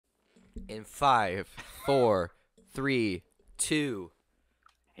In five, four, three, two.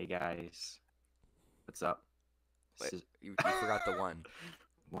 Hey guys, what's up? Wait, This is you forgot the one.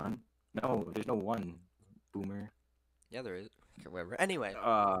 one. No, there's no one. Boomer. Yeah, there is. Okay, whatever. Anyway,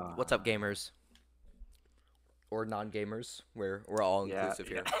 Uh, what's up, gamers or non-gamers? We're all yeah, inclusive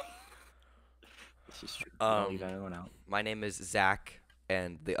yeah. here. This is true. Don't leave anyone out. My name is Zach,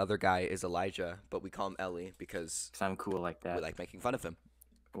 and the other guy is Elijah, but we call him Ellie because Cause I'm cool like we that. like making fun of him.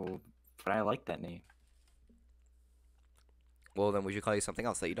 Well, but I like that name. Well, then we should call you something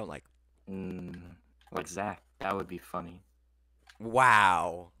else that you don't like. Mm, like Zach. That would be funny.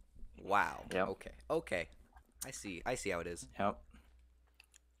 Wow. Yep. Okay. I see how it is. Yep.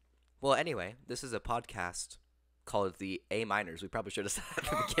 Well, anyway, this is a podcast called the A Minors. We probably should have said that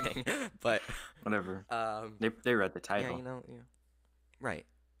at the beginning, but Whatever. um, They read the yeah, title. yeah, right.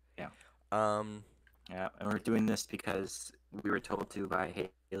 Yeah. Um, Yeah, and we're doing this because we were told to by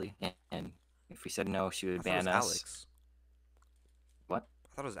Haley, and if we said no, she I would thought it was ban us. Alex. What?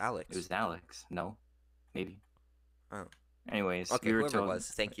 I thought it was Alex. It was Alex. No, maybe. Oh. Anyways, Okay, we were whoever told. it was,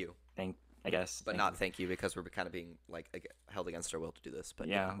 thank you. I guess. But not thank you because we're kind of being held against our will to do this. But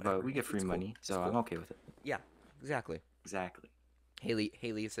Yeah, whatever. but we get free It's cool. money, It's so cool. I'm okay with it. Yeah, exactly. Exactly.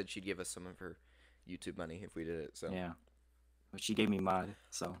 Haley said she'd give us some of her YouTube money if we did it. So Yeah. But she gave me mod,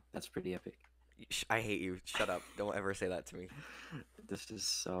 so that's pretty epic. I hate you. Shut up. Don't ever say that to me. This is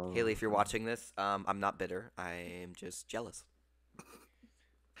so. Haley, if you're watching this, I'm not bitter. I'm just jealous.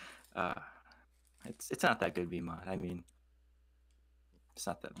 Uh, it's not that good be mod. I mean, it's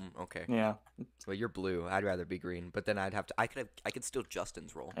not that. Okay. Yeah. Well, you're blue. I'd rather be green. But then I'd have to. I could steal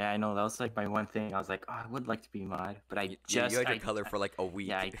Justin's role. Yeah, I know that was like my one thing. I was like, oh, I would like to be mod, but I You just had your color for like a week.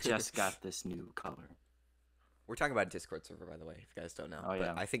 Yeah, I just got this new color. We're talking about a Discord server, by the way, if you guys don't know. Oh, but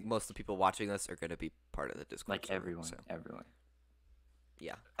yeah. I think most of the people watching this are going to be part of the Discord Like server, everyone, so, everyone.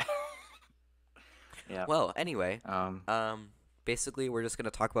 yeah. Yeah. Well, anyway, Um. basically, we're just going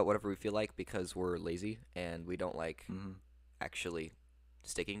to talk about whatever we feel like because we're lazy and we don't like mhm. actually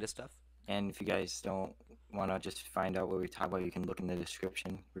sticking to stuff. And if you guys don't want to just find out what we talk about, you can look in the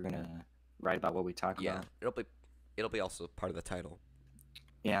description. We're gonna write about what we talk Yeah, about. it'll be also part of the title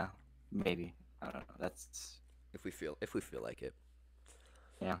Yeah, maybe. I don't know. That's if we feel like it.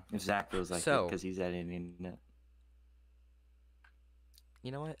 yeah. If Zach feels like it, So- because he's editing it.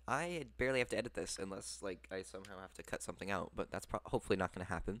 You know what? I barely have to edit this unless like I somehow have to cut something out, but that's hopefully not going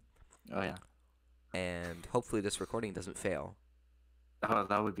to happen. Oh yeah. And hopefully this recording doesn't fail. Oh,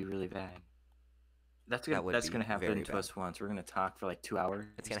 that would be really bad. That's That gonna would be gonna happen very to bad. us once. We're gonna talk for like 2 hours.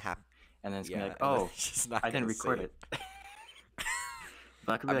 It's going to happen. And then it's Yeah, gonna be like, and then oh, it's just not I didn't gonna say record it.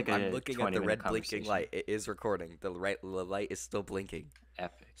 But that could be like I'm a looking at the 20-minute red blinking conversation. light. It is recording. The light is still blinking.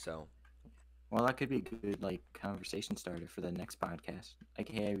 Epic. So, Well, that could be a good like conversation starter for the next podcast. Like,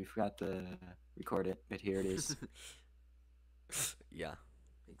 hey, we forgot to record it, but here it is. yeah,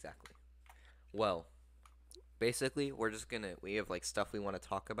 exactly. Well, basically, we have like stuff we want to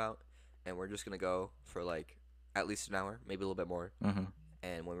talk about, and we're just gonna go for like at least an hour, maybe a little bit more. Mm-hmm.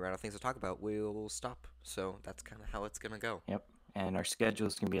 And when we run out of things to talk about, we'll stop. So that's kind of how it's gonna go. Yep. And our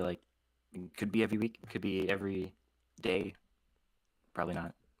schedules can be like, it could be every week, it could be every day. Probably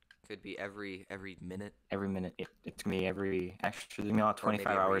not. Could be every minute. Every minute. It's gonna be actually it's gonna be all 25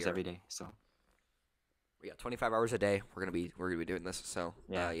 every hours year. every day. So Yeah, 25 hours a day. We're gonna be doing this. So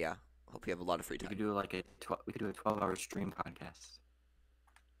Yeah. yeah. Hope you have a lot of free we time. could do like we could do a 12-hour stream podcast.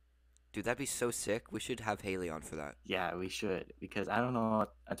 Dude, that'd be so sick. We should have Haley on for that. Yeah, we should, because I don't know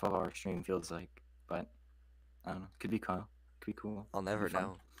what a 12-hour stream feels like, but I don't know. Could be cool. Could be cool. I'll never Could be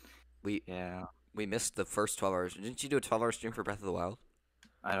fun. know. Yeah. We missed the first 12 hours. Didn't you do a 12-hour stream for Breath of the Wild?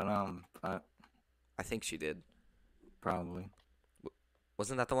 I don't know, but I think she did. probably.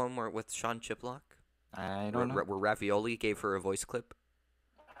 Wasn't that the one with Sean Chiplock? I don't know. Where Ravioli gave her a voice clip?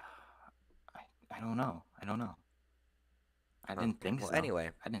 I don't know. I don't know. I didn't Okay, think well, so. anyway.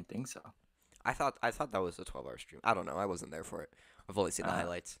 I didn't think so. I thought that was a 12-hour stream. I don't know. I wasn't there for it. I've only seen the Uh,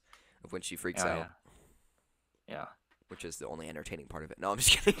 highlights of when she freaks Oh, out, Yeah. which is the only entertaining part of it. No, I'm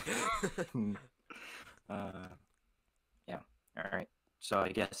just kidding. Yeah. All right. So I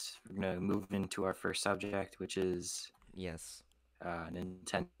guess we're gonna move into our first subject, which is Yes.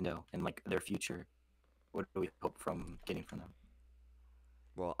 Nintendo and like their future. What do we hope from getting from them?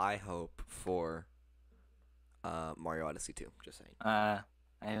 Well, I hope for Mario Odyssey 2. Just saying. I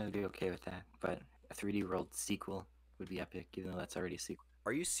would be okay with that, but a 3D World sequel would be epic, even though that's already a sequel.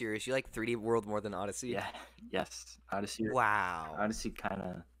 Are you serious? You like 3D World more than Odyssey? Yeah. Yes. Odyssey. Wow. Odyssey kind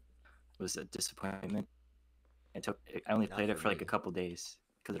of was a disappointment. I only Not played it for for like me. a couple days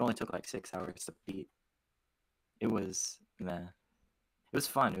because it only took like 6 hours to beat. It was meh. It was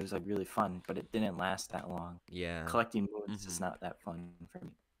fun. It was like really fun, but it didn't last that long. Yeah. Collecting moons is Mhm. not that fun for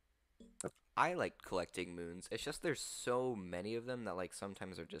me. But I like collecting moons. It's just there's so many of them that like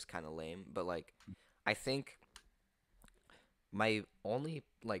sometimes are just kind of lame. But like, I think my only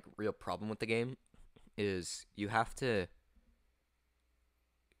like real problem with the game is you have to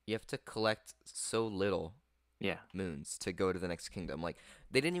collect so little yeah, moons to go to the next kingdom. Like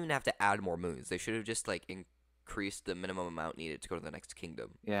they didn't even have to add more moons. They should have just like increased the minimum amount needed to go to the next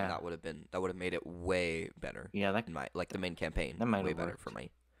kingdom, and yeah, that would have made it way better yeah. in my like the main campaign That might way have better for worked. my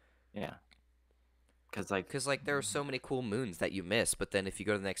Yeah, because like because like there are so many cool moons that you miss, but then if you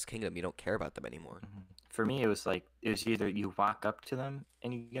go to the next kingdom, you don't care about them anymore. for me, it was either you walk up to them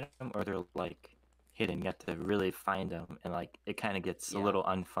and you get them, or they're like hidden. You have to really find them, and like it kind of gets a Yeah. little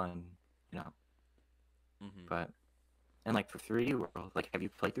unfun, you know. Mhm. But and like for 3D World, like have you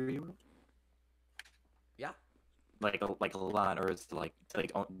played 3D World? Yeah. Like a lot, or is it like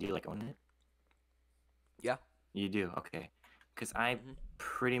do you like own it? Yeah. You do, okay. Because I Mhm.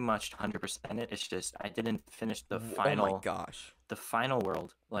 pretty much 100% it. It's just I didn't finish Oh my gosh. the final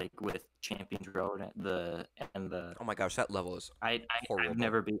world like with Champions Road and the Oh my gosh, that level is I've horrible.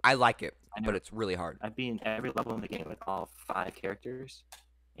 never beat I like it, I but never it's really hard. I've beaten every level in the game with all 5 characters,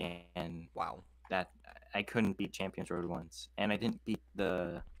 and Wow. that I couldn't beat Champions Road once, and I didn't beat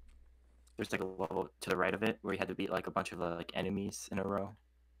there's like a level to the right of it where you had to beat like a bunch of like enemies in a row.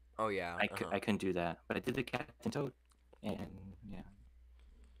 Oh yeah. Uh-huh. I couldn't do that, but I did the Captain Toad, and yeah.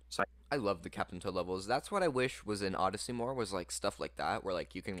 So I love the Captain Toad levels. That's what I wish was in Odyssey more was like stuff like that where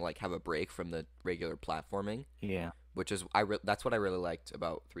like you can like have a break from the regular platforming, yeah, which is that's what I really liked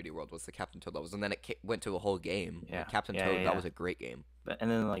about 3D World was the Captain Toad levels, and then it went to a whole game. yeah, Like Captain yeah, yeah, Toad, that yeah. was a great game. But and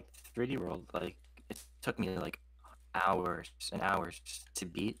then like 3D World, like it took me like hours and hours to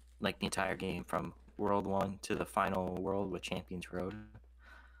beat like the entire game from World One to the final world with Champions Road.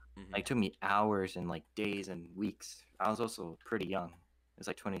 Like Hmm. it took me hours and like days and weeks. I was also pretty young. It was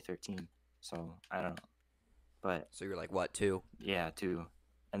like 2013, so I don't know. But So you're like what two? yeah, too.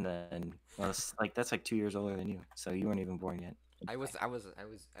 And then well, like that's like 2 years older than you, so you weren't even born yet. I was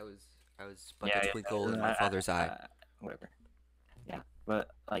but a Yeah, twinkle in yeah. my father's eye. Whatever. Yeah, but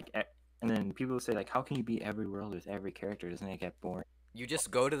like, and then people say like, how can you beat every world with every character? Doesn't it get boring? You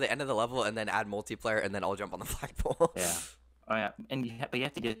just go to the end of the level and then add multiplayer and then I'll jump on the flagpole. Yeah. Oh yeah, and but you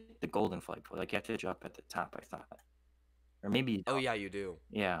have to get the golden flagpole. Like you have to jump at the top. I thought, or maybe you Oh don't. yeah, you do.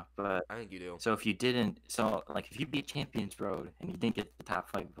 Yeah, but I think you do. so if you didn't, so like if you beat Champions Road and you didn't get the top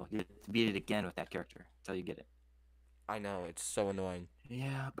flagpole, you have to beat it again with that character until you get it. I know, it's so annoying.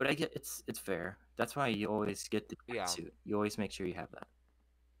 Yeah, but I get it's fair. That's why you always get the cat Yeah. suit. You always make sure you have that.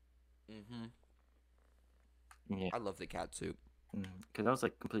 Mhm. Yeah, I love the cat suit. because I was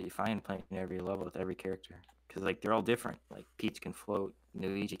like completely fine playing every level with every character. Because like they're all different. Like Peach can float,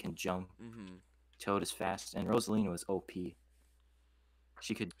 Luigi can jump, Mhm. Toad is fast, and Rosalina was OP.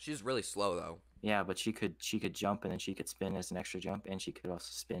 She could, She's really slow though. yeah, but she could jump and then she could spin as an extra jump, and she could also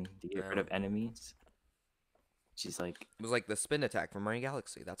spin to get rid Yeah. of enemies. She's like, It was like the spin attack from Mario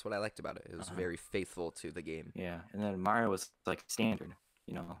Galaxy. That's what I liked about it. It was uh very faithful to the game. yeah. And then Mario was like standard.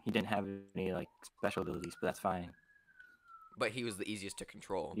 You know, he didn't have any like special abilities, but that's fine. But he was the easiest to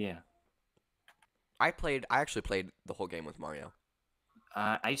control. Yeah. I actually played the whole game with Mario.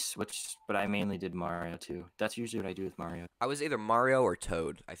 I switched, but I mainly did Mario too. That's usually what I do with Mario. I was either Mario or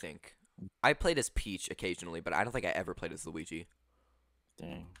Toad, I think. I played as Peach occasionally, but I don't think I ever played as Luigi.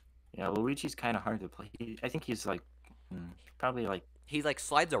 Dang. Yeah, Luigi's kind of hard to play. I think he's like probably like, He like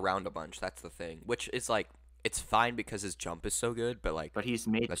slides around a bunch, that's the thing, which is like it's fine because his jump is so good, but like but he's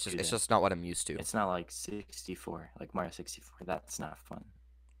made that's to just do it's that. just not what I'm used to. It's not like 64, like Mario 64. That's not fun.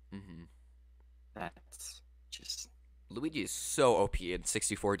 Mhm. That's just Luigi is so OP in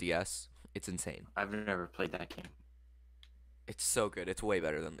 64 DS. It's insane. I've never played that game. It's so good. It's way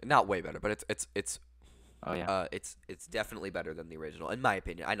better than not way better, but it's Oh yeah, it's definitely better than the original in my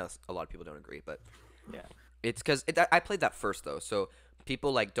opinion. I know a lot of people don't agree, but yeah. it's because I played that first though, so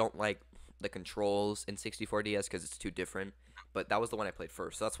people like don't like the controls in 64 DS because it's too different. But that was the one I played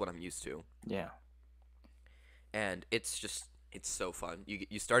first, so that's what I'm used to, Yeah. and it's so fun.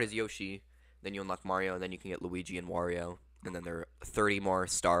 You start as Yoshi, then you unlock Mario, and then you can get Luigi and Wario, and then there are 30 more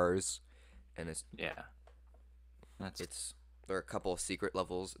stars, and Yeah. That's it's there are a couple of secret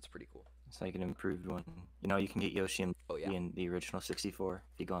levels. It's pretty cool. it's like an improved one. You know, you can get Yoshi and Oh yeah. Luigi in the original 64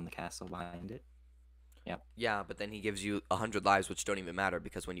 if you go in the castle behind it. Yeah. Yeah, but then he gives you 100 lives, which don't even matter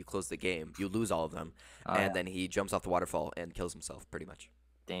because when you close the game, you lose all of them, Oh yeah. and then he jumps off the waterfall and kills himself, pretty much.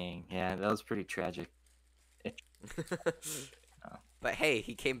 Dang. Yeah, that was pretty tragic. It, oh. But hey,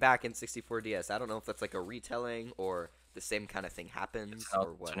 he came back in 64 DS. I don't know if that's like a retelling or the same kind of thing It's happens an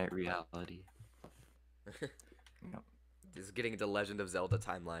or what? alternate reality. Yep. Just getting into Legend of Zelda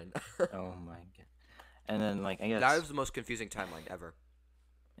timeline. Oh my god. And then like I That guess is the most confusing timeline ever.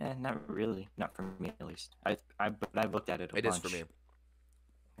 not really, not for me at least. But I've looked at it a It is for me. bunch.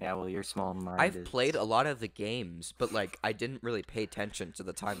 Yeah, well, your small mind I've is. played a lot of the games, but like I didn't really pay attention to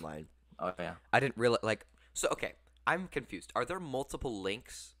the timeline. Oh yeah. I didn't really like. So okay, I'm confused. Are there multiple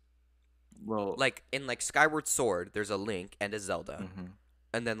links? Well. Like in like Skyward Sword, there's a Link and a Zelda, Hmm.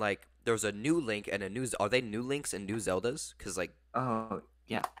 and then like there's a new Link and a new. Are they new Links and new Zeldas? Cause Oh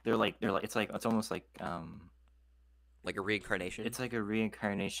yeah, they're like it's almost like a reincarnation. it's like a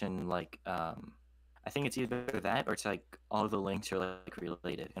reincarnation I think it's either that or it's like all the links are like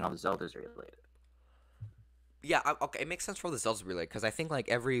related and all the Zeldas are related. Yeah, okay, it makes sense for the Zeldas related because I think like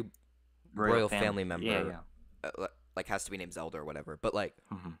every Royal royal family. family Yeah, member, yeah. like has to be named Zelda or whatever. But like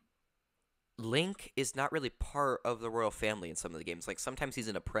Hmm. Link is not really part of the royal family in some of the games. Like sometimes he's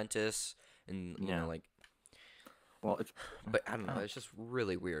an apprentice, and Yeah. like. Well, it's But I don't know. oh, It's just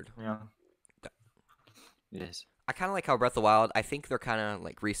really weird. yeah, it is. I kind of like how Breath of the Wild. I think they're kind of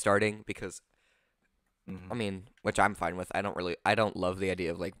like restarting because I Hmm. mean, which I'm fine with. I don't love the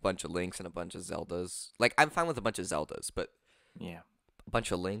idea of like bunch of Links and a bunch of Zeldas. Like I'm fine with a bunch of Zeldas, but Yeah. a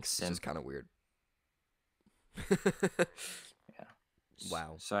bunch of Links is just Simp. kind of weird. Yeah.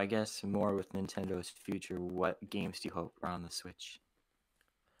 Wow. So I guess more with Nintendo's future, what games do you hope are on the Switch?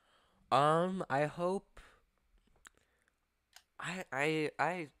 I hope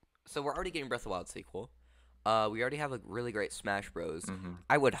I so we're already getting Breath of the Wild sequel. We already have a really great Smash Bros. Hmm.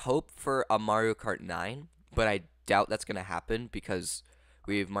 I would hope for a Mario Kart 9, but I doubt that's gonna happen because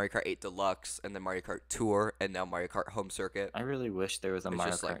we have Mario Kart 8 Deluxe and then Mario Kart Tour and now Mario Kart Home Circuit. I really wish there was a It's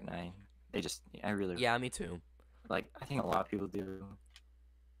Mario just like, Kart 9. I really yeah, me too. I think a lot of people do.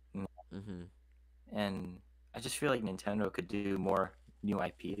 Mhm. And I just feel like Nintendo could do more new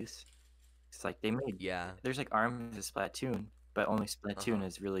IPs. It's like they made Yeah. there's like ARMS and Splatoon, but only Uh Splatoon huh.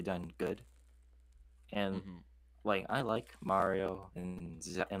 has really done good. And Mhm. like I like Mario and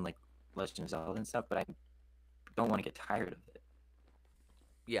like Legend of Zelda and stuff, but I don't want to get tired of it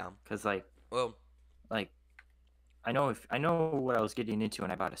Yeah. because Well. like I know what I was getting into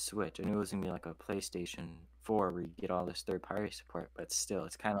when I bought a Switch. I knew it was gonna be like a PlayStation 4 where you get all this third party support, but still,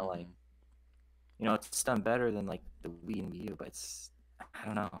 it's kind of like Mhm. it's done better than like the Wii and Wii U, but I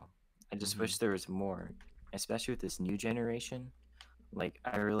don't know. I just Mhm. wish there was more, especially with this new generation. Like,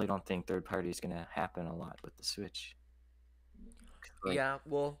 I really don't think third party is gonna happen a lot with the Switch. Like, Yeah.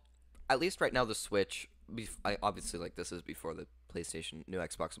 Well, at least right now the Switch. I obviously like this is before the PlayStation, new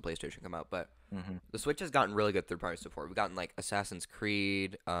Xbox and PlayStation come out, but hmm the Switch has gotten really good third-party support. We've gotten like Assassin's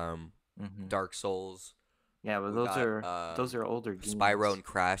Creed, hmm Dark Souls. yeah, but We got those are older Spyro games. and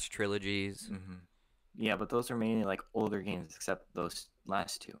Crash trilogies. Hmm. Yeah, but those are mainly like older games, except those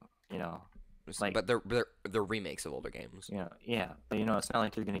last two. You know, like But they're remakes of older games. yeah, but it's not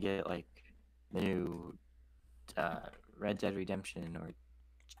like you're gonna get like the new uh, Red Dead Redemption or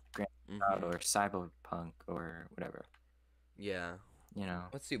Grand Theft Auto Mhm. or Cyberpunk or whatever. Yeah. You know,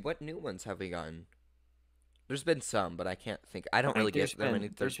 Let's see, what new ones have we gotten? There's been some, but I can't think. I don't really there's get that many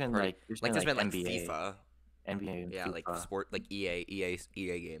been third party. Like there's been like NBA, FIFA. NBA and Yeah, like FIFA, sport, like EA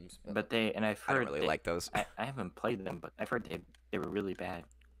games. But but I've I don't heard really like those. I haven't played them, but I've heard they were really bad,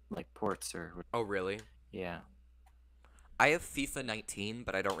 like ports or Oh really? yeah. I have FIFA 19,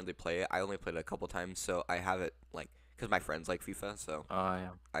 but I don't really play it. I only played it a couple times, so I have it like because my friends like FIFA, so Oh yeah,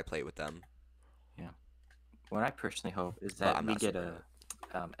 I play it with them. yeah. What I personally hope is But that I'm we not get super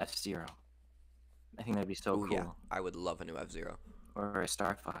a into it. F-Zero. I think that'd be so Oh yeah, cool, I would love a new F Zero, or a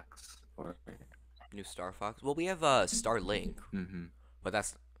Star Fox, or new Star Fox. Well, we have Star Link, mm-hmm, but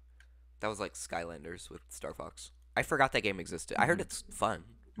that was like Skylanders with Star Fox. I forgot that game existed. I heard mm-hmm. it's fun,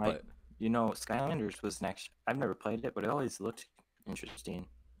 My, but Skylanders was next. I've never played it, but it always looked interesting.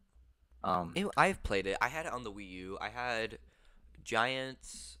 I've played it. I had it on the Wii U. I had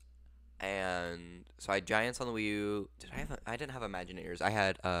Giants, and so I had Giants on the Wii U. Did I have? I didn't have Imaginators. I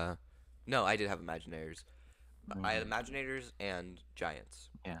had no, I did have Imaginators. I had Mhm. Imaginators and Giants,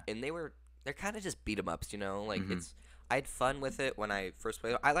 Yeah. and they're kind of just beat 'em ups, you know. Like Mhm. I had fun with it when I first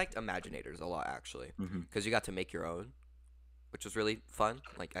played it. I liked Imaginators a lot actually, Mhm. because you got to make your own, which was really fun.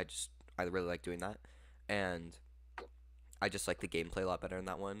 Like I really like doing that, and I just like the gameplay a lot better in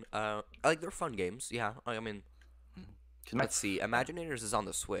that one. Like they're fun games, yeah. I mean, 'Cause let's see, yeah. Imaginators is on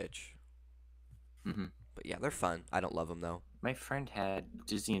the Switch, Mhm. but yeah, they're fun. I don't love them though. My friend had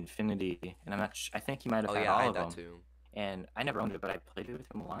Disney Infinity, and I think he might have Oh had yeah, I all had of that them. too. And I never owned it, but I played it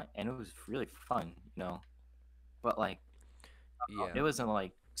with him a lot, and it was really fun. But like, it Yeah. wasn't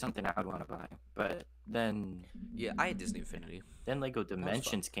like something I would want to buy. But then Yeah, I had Disney Infinity. Lego That was fun.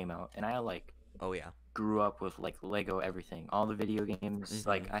 Dimensions came out, and I like Oh yeah. grew up with like Lego everything, all the video games.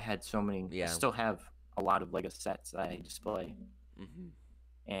 Like Mhm. I had so many. I Yeah. still have a lot of Lego sets that I display, Mhm.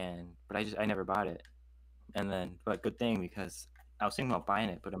 and but I never bought it. And then, but good thing because I was thinking about buying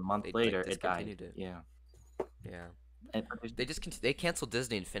it, but a month They like later it died. discontinued it. Yeah, Yeah. but They canceled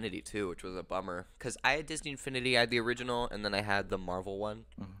Disney Infinity too, which was a bummer. Cause I had Disney Infinity, I had the original, and then I had the Marvel one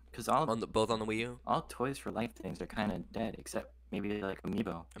because on the both on the Wii U. all Toys for Life things are kind of dead, except maybe like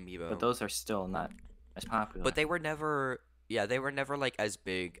Amiibo, but Amiibo. those are still not as popular. But they were never. Yeah, they were never like as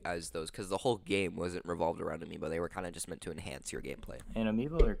big as those because the whole game wasn't revolved around Amiibo. They were kind of just meant to enhance your gameplay, And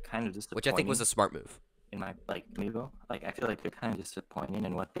Amiibo are kind of which I think was disappointing a smart move. in my like Amiibo. Like I feel like they're kind of disappointing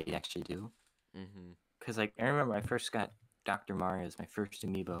in what they actually do. Mhm. Because like I remember I first got Dr. Mario as my first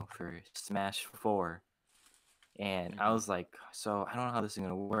Amiibo for Smash 4, and I Mhm. was like, so I don't know how this is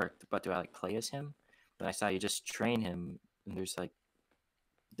gonna work, but do I like play as him? But I saw you just train him, and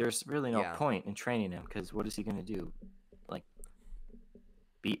there's really no Yeah. point in training him because what is he gonna do? Like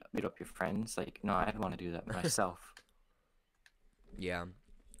beat up your friends? Like no, I'd want to do that myself. Yeah.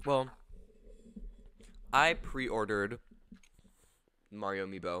 Well, I pre-ordered Mario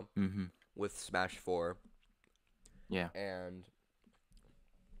Amiibo Mm-hmm. with Smash 4, Yeah. and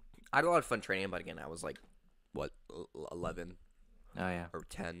I had a lot of fun training. But again, I was like, what, 11 Oh yeah. or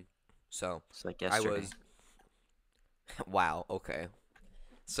 10, so It's like I yesterday. was. Wow. Okay.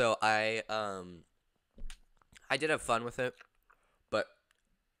 So I did have fun with it, but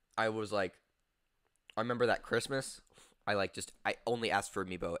I was like, I remember that Christmas, I only asked for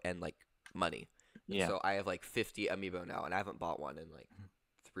Amiibo and like money, and Yeah. so I have like 50 Amiibo now, and I haven't bought one in like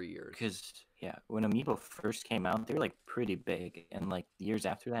 3 years. Because yeah, when Amiibo first came out, they were like pretty big, and like years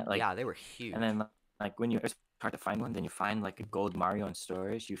after that, like, Yeah, they were and huge. then like when it's hard to find one, then you find like a gold Mario in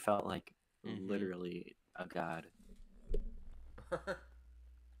stores, you felt like Mhm. literally a god.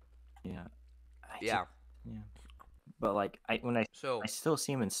 Yeah, I just Yeah. yeah, but like I So still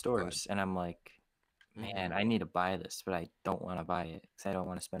see them in go ahead. stores, and I'm like, man, Mhm. I need to buy this, but I don't want to buy it because I don't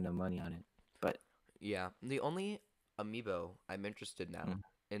want to spend the money on it. But Yeah. The only Amiibo mm, I'm interested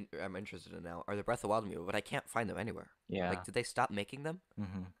in now, are the Breath of the Wild Amiibo, but I can't find them anywhere. yeah, Like, did they stop making them?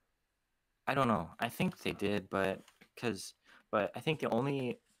 hmm I don't know. I think they did, because but I think the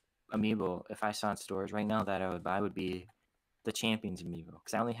only amiibo if I saw in stores right now that I would buy would be the Champions amiibo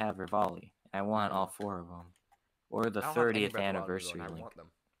because I only have Rivali. I want all Mhm. four of them, or the I don't have any 30th Breath of the Wild Amiibo, and anniversary I link. want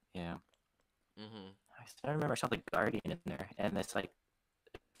them. Yeah, Mhm. I remember I saw the Guardian in there, and it's like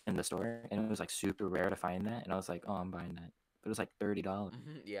in the store, and it was like super rare to find that, and I was like, oh, I'm buying that, but it was like $30.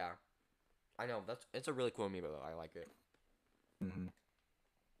 Mhm. Yeah. I know. It's a really cool Amiibo though. I like it. Mm-hmm.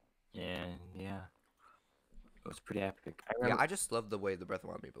 And yeah, it was pretty epic. I Yeah, remember. I just love the way the Breath of the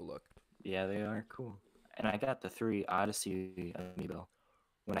Wild Amiibo look. Yeah, they are cool. And I got the 3 Odyssey amiibo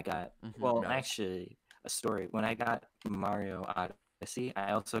when I got, Mhm. well, Nice. actually, a story. When I got Mario Odyssey,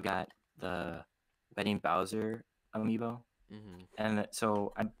 I also got the Betting Bowser amiibo. Mhm. And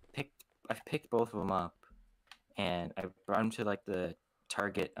so I picked both of them up and I brought them to like the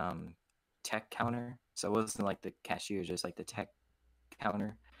Target tech counter. So it wasn't like the cashier, just like the tech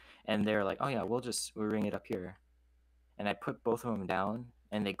counter. And they were like, oh yeah, we'll ring it up here, and I put both of them down,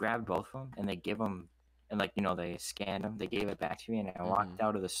 and they grabbed both of them, and they give them, and like they scanned them, they gave it back to me, and I walked Mhm.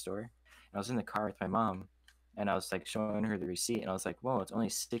 out of the store. And I was in the car with my mom, and I was like showing her the receipt, and I was like, "Whoa, it's only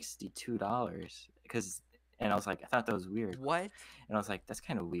 $62," because, and I was like, I thought that was weird, What? and I was like, that's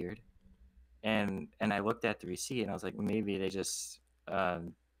kind of weird, and I looked at the receipt, and I was like, maybe they just, I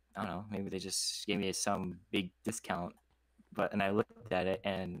don't know, maybe they just gave me some big discount, and I looked at it,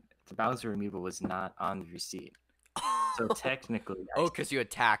 and the Bowser amiibo was not on the receipt. So technically, Oh, cause you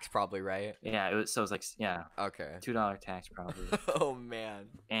had tax probably, right? yeah, it was. So it was like, yeah, Okay. $2 tax probably, Oh man.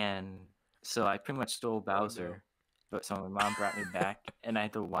 and so I pretty much stole Oh no. Bowser. But so my mom brought me back, and I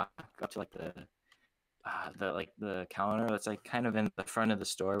had to walk up to like the counter that's like kind of in the front of the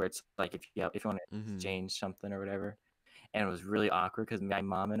store where it's like if you want to Mhm. exchange something or whatever. And it was really awkward because my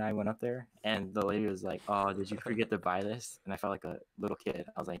mom and I went up there, and the lady was like, "Oh, did you forget to buy this?" And I felt like a little kid.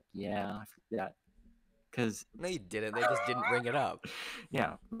 I was like, "Yeah, I forgot." Because No, you didn't. They just didn't ring it up.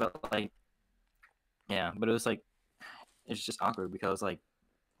 yeah, but like yeah, but it was like it's just awkward because like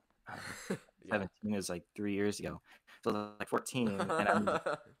um, Yeah. 17 is like 3 years ago, so like 14,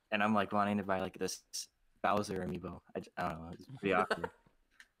 and I'm like wanting to buy like this Bowser amiibo. I don't know, it's pretty awkward.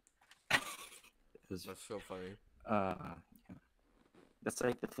 It was That's so funny. uh, yeah. That's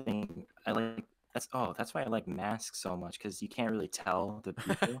like the thing I like. That's why I like masks so much because you can't really tell the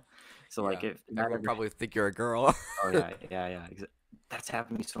people. So like Yeah. if not Everyone every probably think you're a girl. oh yeah, that's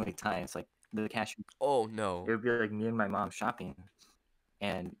happened to me so many times. Like the cashier, Oh it no. would be like me and my mom shopping,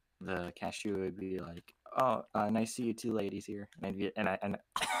 and the cashier would be like, "Oh, nice to see you two ladies here," and and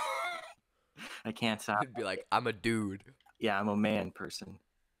I can't stop. It'd be like, I'm a dude. Yeah, I'm a man person,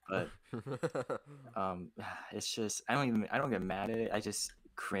 but um, it's just I don't get mad at it. I just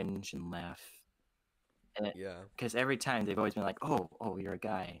cringe and laugh, and Yeah. because every time they've always been like, "Oh, you're a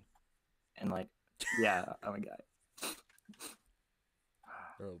guy," and like, yeah, I'm a guy.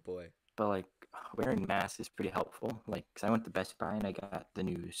 Oh boy. But like wearing masks is pretty helpful. Like, cause I went to Best Buy and I got the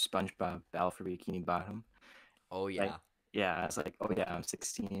new SpongeBob Alpha Bikini Bottom. Oh Like, yeah. yeah, I was like, oh yeah, I'm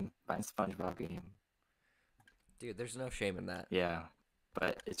 16, buying SpongeBob game. Dude, there's no shame in that. Yeah,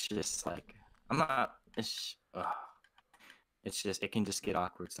 but it's just like I'm not. It's just it can just get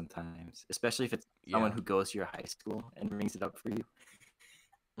awkward sometimes, especially if it's someone Yeah. who goes to your high school and brings it up for you.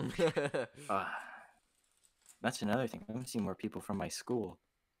 Uh, that's another thing. I've seen more people from my school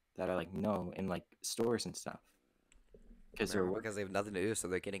that I like know in like stores and stuff because they're Because working. they have nothing to do, so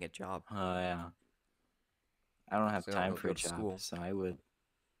they're getting a job. Oh yeah, I don't have So they don't time go for a go to job, school. so I would,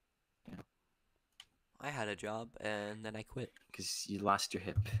 you know, I had a job and then I quit. because you lost your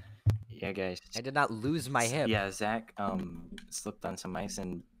hip. Yeah, guys. I did not lose my hip. Yeah, Zach slipped on some ice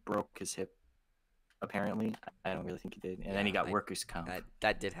and broke his hip. Apparently, I don't really think he did, and then he Yeah, got workers' comp.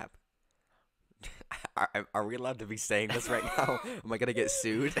 that did happen. Are we allowed to be saying this right now? Am I gonna get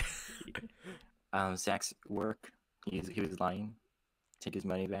sued? Zach's work. He was lying. Take his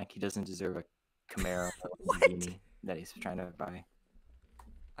money back. He doesn't deserve a Camaro or What? Lamborghini that he's trying to buy.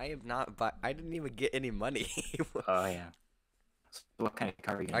 I am not, but I didn't even get any money. Oh yeah. So what kind of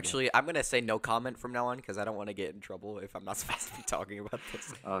car are you gonna Actually, I'm gonna say no comment from now on because I don't want to get in trouble if I'm not supposed to be talking about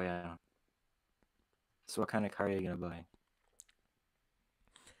this. get? Oh yeah. So what kind of car are you gonna buy?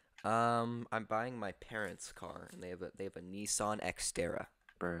 I'm buying my parents' car, and they have a Nissan Xterra.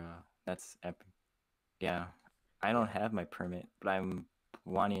 Bro, that's epic. Yeah, I don't Yeah, have my permit, but I'm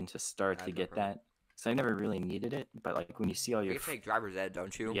wanting to start I to have no get permit. that. So I never really needed it, but like when you see all But your you take driver's ed,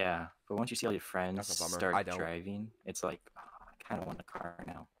 don't you? yeah, but once you see all your friends That's a bummer. start I don't. driving, it's like oh, I kind of want a car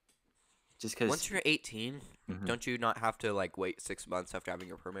now. Just because Once you're 18, hmm don't you not have to like wait 6 months after having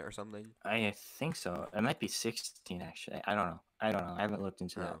your permit or something? I think so. It might be 16 actually. I don't know. I don't know. I haven't looked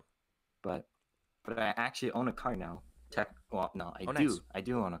into that, Oh, but I actually own a car now. Well, no, I oh, do. nice. I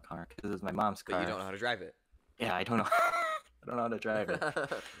do own a car because it was my mom's But you car. don't know how to drive it. Yeah, I don't know. I don't know how to drive it.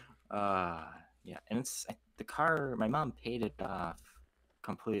 Uh, yeah, and the car. My mom paid it off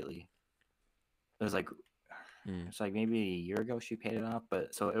completely. It was like Hmm. it's like maybe a year ago she paid it off,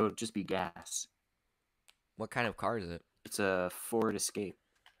 but so it would just be gas. What kind of car is it? It's a Ford Escape.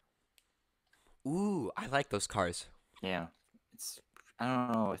 Ooh, I like those cars. Yeah, it's I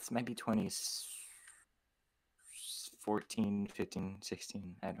don't know. It's maybe 2014, 15,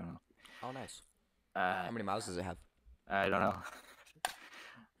 16. I don't know. Oh, nice. Uh, How many miles does it have? I don't know.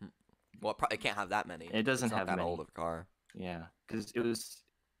 Hmm. Well, it probably can't have that many. It doesn't It's not have that many. old of a car. Yeah, because it was.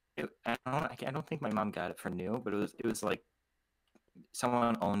 I don't think my mom got it for new, but it was like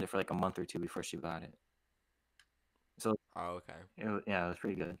someone owned it for like a month or two before she bought it. So Oh, okay. yeah, it was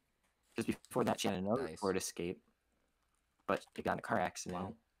pretty good. Because before that, she had another Nice. Ford Escape, but it got in a car accident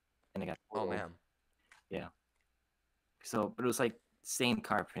Wow. and it got Oh totaled. man. Yeah. So, but it was like same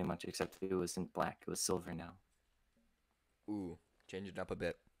car pretty much, except it wasn't black. It was silver now. Ooh, change it up a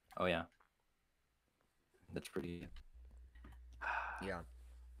bit. Oh yeah, that's pretty. Yeah.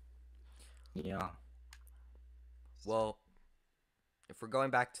 Yeah. Well, if we're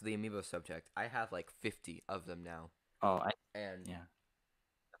going back to the amiibo subject, I have like 50 of them now. Oh, I And yeah.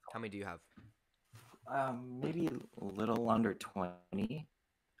 how many do you have? Maybe a little under 20.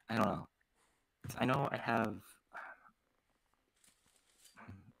 I don't know. I know I have.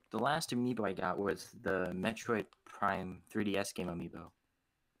 The last amiibo I got was the Metroid Prime 3DS game amiibo.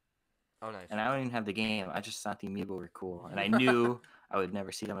 Oh, nice. And I don't even have the game. I just thought the amiibo were cool. And I knew I would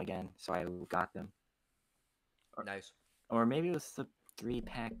never see them again, so I got them. Nice. Or maybe it was the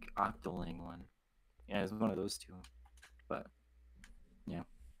 3-pack Octoling one. Yeah, it was one of those two. But, yeah.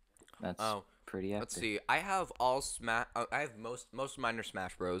 That's Oh, pretty epic. let's see. I have all Smash. I have most of mine are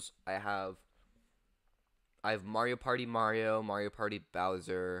Smash Bros. I have Mario Party Mario, Mario Party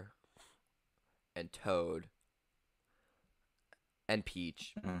Bowser, and Toad, and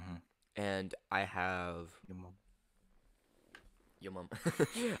Peach, Mm-hmm. and I have your mom.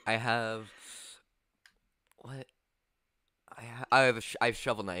 I have what? I have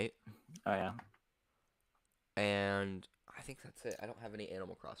Shovel Knight, Oh, yeah. and I think that's it. I don't have any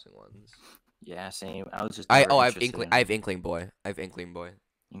Animal Crossing ones. Yeah, same. I was just never I have interested I have Inkling Boy. I have Inkling Boy,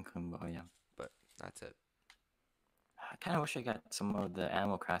 in Kumbo, yeah. but that's it. I kind of wish I got some of the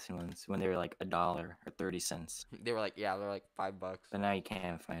Animal Crossing ones when they were like $1 or 30 cents. They were like, yeah, they're like $5. But now you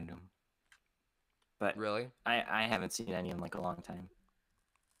can't find them. But Really? I haven't seen any in like a long time.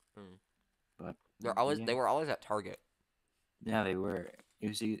 Hmm. But They yeah, were always at Target. yeah, they were. It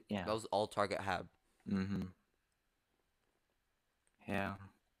was yeah. That was all Target had. Mm-hmm. Yeah.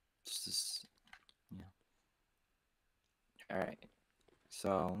 It's just yeah. All right.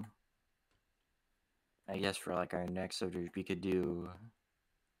 So I guess for like our next subject, we could do.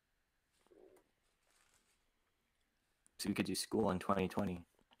 So we could do school in 2020.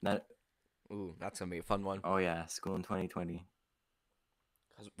 That. Ooh, that's gonna be a fun one. Oh yeah, school in 2020.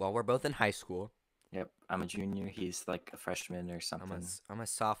 'Cause, well, we're both in high school. Yep, I'm a junior. He's like a freshman or something. I'm a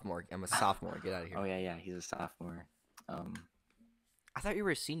sophomore. I'm a sophomore. Get out of Oh here. yeah, yeah. He's a sophomore. Um, I thought you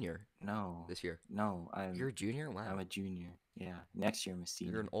were a senior no, this year. no. You're a junior? I'm Wow. a junior. Yeah, next year I'm a You're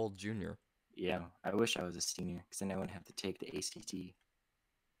senior. an old junior. Yeah, I wish I was a senior because then I wouldn't have to take the ACT.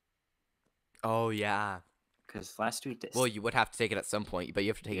 Oh yeah. Because last week, Well, you would have to take it at some point, but you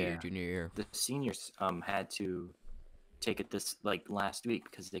have to take it your yeah, junior year. the seniors had to take it this like last week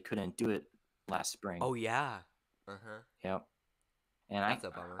because they couldn't do it last spring. Oh yeah. Uh-huh. Yep. And That's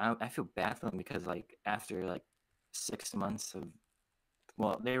a bummer. I feel bad for them because like after like 6 months of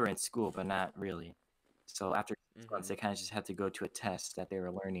well they were in school but not really. So after 6 months Hmm. they kind of just had to go to a test that they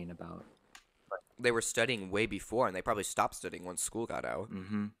were learning about. They were studying way before, and they probably stopped studying once school got out.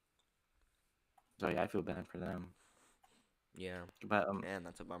 Mm-hmm. So yeah, I feel bad for them. Yeah. But Man,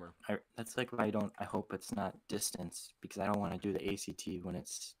 that's a bummer. that's like why I hope it's not distance because I don't want to do the ACT when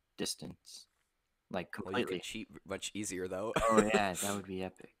it's distance, like Well, you could completely. cheat much easier though. Oh yeah, that would be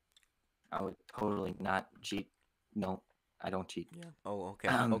epic. I would totally not cheat. No, I don't cheat. Yeah. Oh, okay.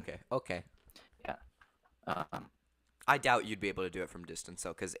 Um, Okay. Okay. yeah. Um, I doubt you'd be able to do it from distance though,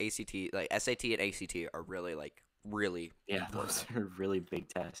 because ACT, like SAT and ACT, are really like really yeah, important. those are really big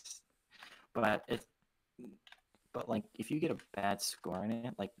tests. But if, but like, if you get a bad score in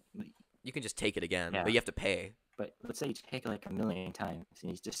it, like, You can just take it again, yeah. but you have to pay. But let's say you take it like a million times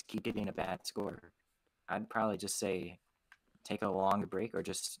and you just keep getting a bad score, I'd probably just say take a longer break or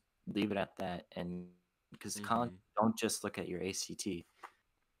just leave it at that. And because college, Hmm. don't just look at your ACT.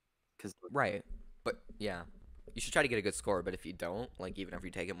 Because Right. But yeah, you should try to get a good score. But if you don't, like even if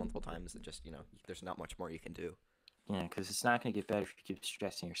you take it multiple times, it just there's not much more you can do. yeah, because it's not gonna get better if you keep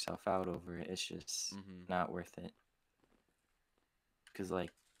stressing yourself out over it. It's just Hmm. not worth it. Because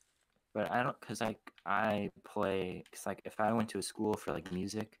like, but I don't. Because like I play. Because like if I went to a school for like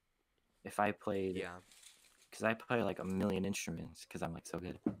music, if I played, Yeah. because I play like a million instruments because I'm like so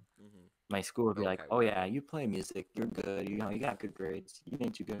good. Hmm. My school would be like, Okay. "Oh Wow. yeah, you play music, you're good. You know, you got good grades. You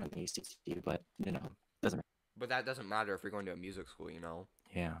ain't too good on the ACT, but doesn't matter." But that doesn't matter if you're going to a music school.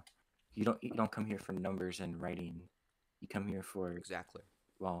 Yeah, you don't come here for numbers and writing. You come here for Exactly.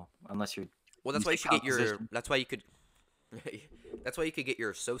 well, unless you're Well, that's why you music should get your. composition. That's why you could. That's why you could get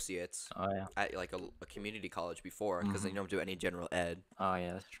your associates Oh yeah, at like a community college before, because then hmm you don't do any general ed. oh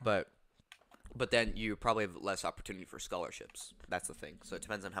yeah, that's true. But then you probably have less opportunity for scholarships. That's the thing. So it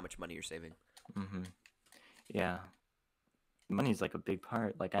depends on how much money you're saving. Hmm Yeah, money's like a big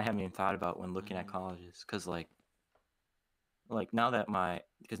part. Like I haven't even thought about when looking at Hmm. colleges, because like now that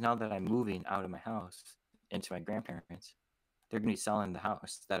now that I'm moving out of my house into my grandparents, they're gonna be selling the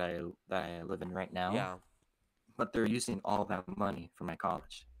house that I live in right now, Yeah, but they're using all that money for my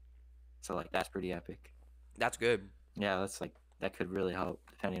college. So like that's pretty epic. that's good. Yeah, that's like that could really help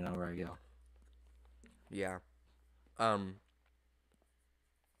depending on where I go. Yeah. Um.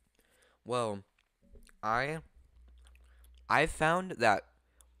 Well, I I found that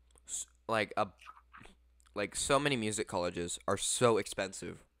like so many music colleges are so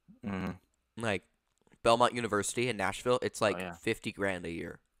expensive. Hmm Like Belmont University in Nashville, it's Oh like yeah. 50 grand a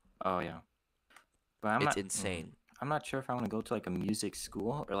year. Oh yeah. But It's insane. I'm not sure if I want to go to like a music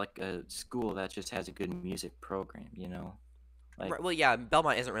school or like a school that just has a good music program. Like. Right, well, yeah,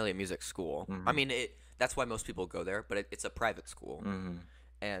 Belmont isn't really a music school. I Hmm mean, that's why most people go there, but it's a private school, hmm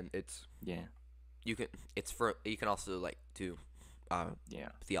and it's Yeah. you can it's for you can also like do Yeah.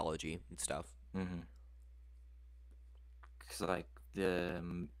 theology and stuff. hmm Because like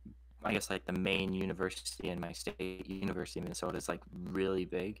I guess like the main university in my state, University of Minnesota, is like really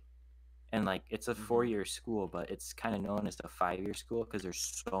big, and like it's a Hmm. 4 year school, but it's kind of known as a 5 year school because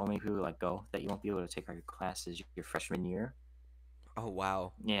there's so many people like go that you won't be able to take all your classes your freshman year. Oh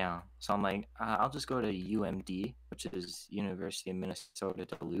wow. Yeah, so I'm like, I'll just go to UMD, which is University of Minnesota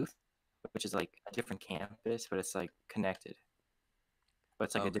Duluth, which is like a different campus, but it's like connected. But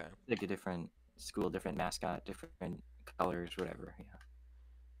it's like Okay. like a different school, different mascot, different colors, whatever. Yeah.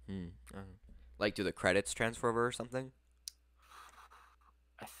 Hmm. Like, do the credits transfer over or something?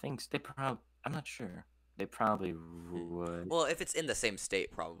 I think they probably. I'm not sure. They probably Hmm. would. Well, if it's in the same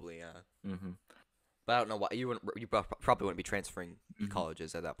state, probably, yeah. Mhm. But I don't know why you wouldn't. You probably wouldn't be transferring Mhm.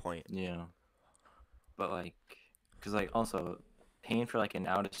 colleges at that point. Yeah, but like, cause like also paying for like an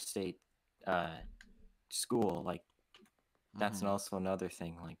out of state uh school, like that's Hmm. also another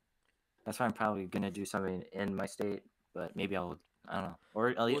thing. Like that's why I'm probably gonna do something in my state, but maybe I don't know, Well,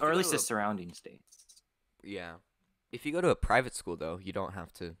 if or you at go least to the a surrounding states. yeah, if you go to a private school though, you don't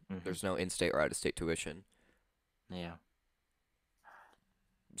have to. Hmm. There's no in-state or out-of-state tuition. Yeah.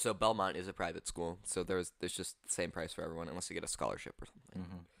 So Belmont is a private school, so there's just the same price for everyone unless you get a scholarship or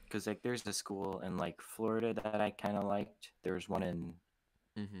something. Because like there's a school in like Florida that I kind of liked. There's Hmm.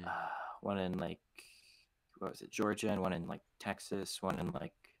 uh, one in like what was it, Georgia, and one in like Texas, one in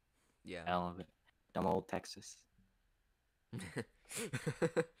like Yeah. Alabama, dumb old Texas.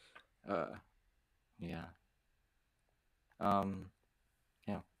 Uh, yeah. Um,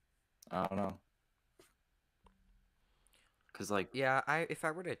 yeah. I don't know. Cause like Yeah, I if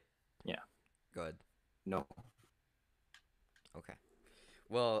I were to yeah, go ahead. no. Okay.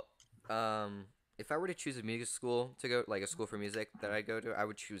 Well, if I were to choose a music school to go, like a school for music that I go to, I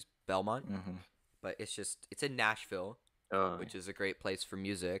would choose Belmont. Mm-hmm. But it's in Nashville, Oh. which is a great place for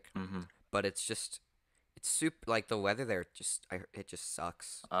music. Mm-hmm. But it's super like the weather there it just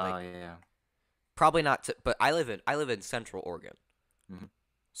sucks. Oh Like yeah. probably not to, but I live in Central Oregon, Mm-hmm.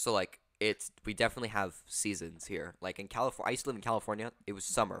 so like we definitely have seasons here. Like in California, I used to live in California. It was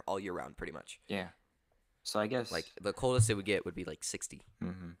summer all year round, pretty much. Yeah. So I Like guess. the coldest it would get would be like 60.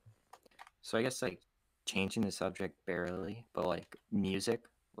 Mm-hmm. So I guess like changing the subject barely, but like music,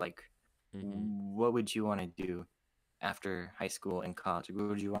 like Mm-hmm. what would you want to do after high school and college? What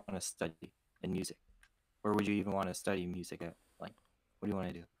would you want to study in music? Or would you even want to study music at like what do you want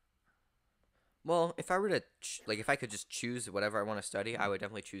to do? Well, if I were to like if I could just choose whatever I want to study, I would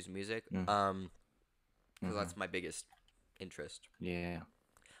definitely choose music. Mm-hmm. Because Mm-hmm. that's my biggest interest. Yeah.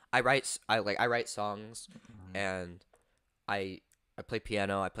 I write songs, Mm-hmm. and I I play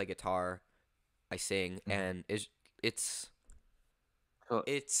piano, I play guitar, I sing, Mm-hmm. and it's So,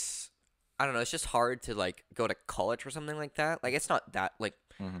 it's I don't know, it's just hard to like go to college or something like that. Like it's not that like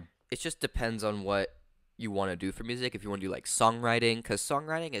mm-hmm. it just depends on what you want to do for music. If you want to do like songwriting, because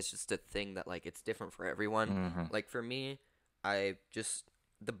songwriting is just a thing that like it's different for everyone. Mm-hmm. Like for me, I just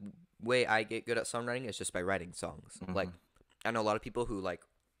the way I get good at songwriting is just by writing songs. Mm-hmm. Like I know a lot of people who like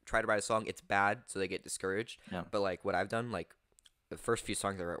try to write a song, it's bad, so they get discouraged. Yeah. But like what I've done, like the first few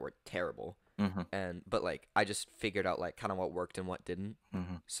songs I wrote were terrible, Mm-hmm. and but like I just figured out like kind of what worked and what didn't.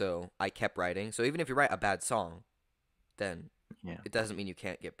 Mm-hmm. So I kept writing. So even if you write a bad song, then Yeah. it doesn't mean you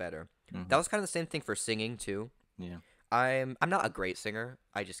can't get better. Mm-hmm. That was kind of the same thing for singing too. Yeah. I'm not a great singer.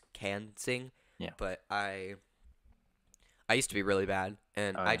 I just can sing, Yeah. but I used to be really bad,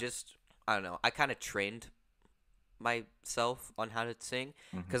 and Oh I yeah. just I don't know. I kind of trained myself on how to sing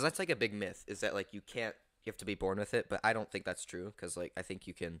Mm-hmm. because that's like a big myth is that like you have to be born with it, but I don't think that's true because like I think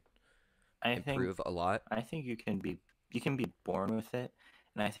you can I think improve a lot. I think you can be born with it,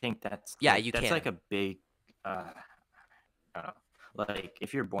 and I think Yeah, you that's like can. a big I don't know. Like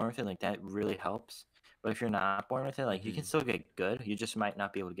if you're born with it, like that really helps. But if you're not born with it, like you can Hmm. still get good. You just might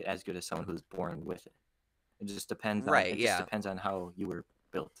not be able to get as good as someone who's born with it. Right, It just yeah. depends on how you were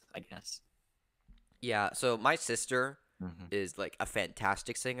built, I guess. Yeah, so my sister Mhm. is like a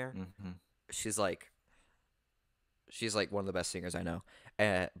fantastic singer. Mhm. She's like she's like one of the best singers I know,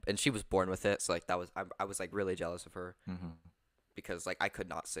 and she was born with it. So like I was like really jealous of her Mhm. because like I could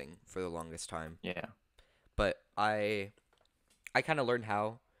not sing for the longest time, Yeah. but I kind of learned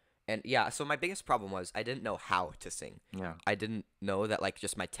how, and yeah. So my biggest problem was I didn't know how to sing. Yeah. I didn't know that like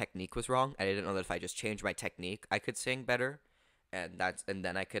just my technique was wrong. I didn't know that if I just changed my technique, I could sing better, and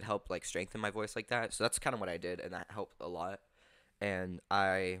then I could help like strengthen my voice like that. So that's kind of what I did, and that helped a lot. And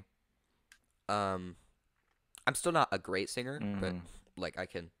um I'm still not a great singer, but Mhm. like I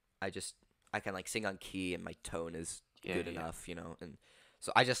can like sing on key and my tone is Yeah. good Yeah. enough, and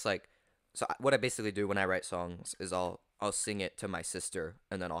so I just like what I basically do when I write songs is I'll sing it to my sister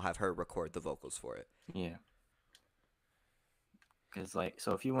and then I'll have her record the vocals for it. Yeah. Because like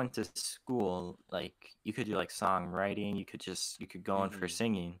so if you went to school, like you could do like songwriting, you could go in for Mhm.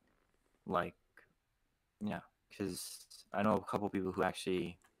 singing, like yeah. Because I know a couple people who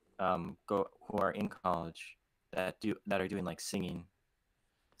actually go who are in college that are doing like singing.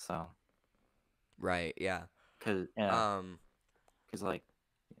 So Right, yeah. because yeah, Um because like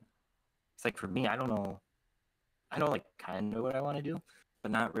it's like for me, I don't like kind of know what I want to do,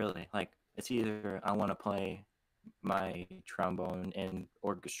 but not really. Like it's either I want to play my trombone in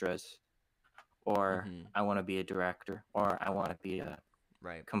orchestras, or mhm. I want to be a director, or I want to be a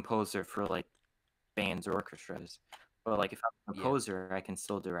Right. composer for like bands or orchestras. But like if I'm a Yeah. composer, I can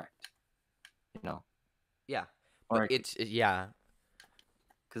still direct, you know, Yeah. But or yeah.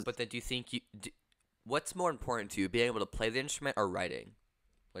 because But then do you think what's more important to you, being able to play the instrument or writing?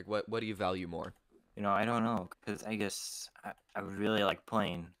 Like what do you value more? I don't know, because I guess I would really like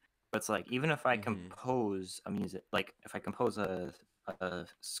playing. But it's like even if I Mhm. compose a music, like if I compose a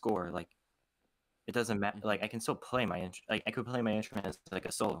score, like it doesn't matter. Mhm. Like I can still play like I could play my instrument as like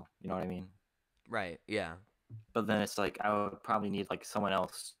a solo. You know what I mean? Right. Yeah. But then it's like I would probably need like someone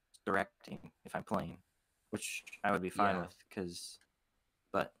else directing if I'm playing, which I would be fine Yeah. with.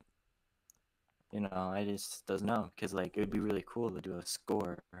 But I just doesn't know because like it would be really cool to do a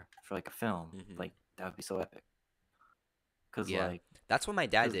score for like a film. Mhm. Like that would be so epic. Cause Yeah. like, That's what my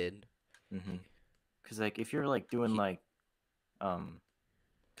dad cause, did. hmm cause like if you're like doing He like, um,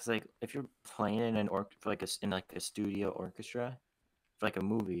 cause like if you're playing in for like in like a studio orchestra for like a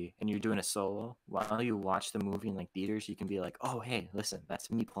movie and you're doing a solo while you watch the movie in like theaters, you can be like, oh hey, listen, that's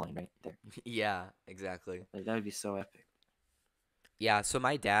me playing right there. yeah, exactly. Like that would be so epic. Yeah, so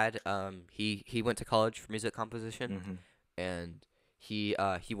my dad he went to college for music composition, Mm-hmm. and he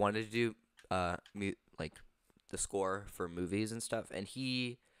wanted to do like the score for movies and stuff, and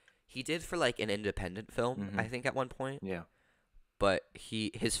he did for like an independent film, Mm-hmm. I think at one point, Yeah. but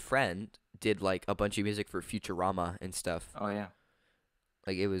his friend did like a bunch of music for Futurama and stuff. Oh yeah.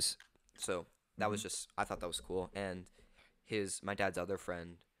 Like it was so that Mm-hmm. was just I thought that was cool. And his my dad's other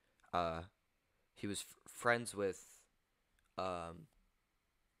friend, uh he was friends with um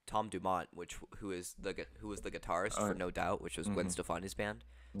Tom Dumont, who was the guitarist Oh. for No Doubt, which was Gwen Mm-hmm. Stefani's band.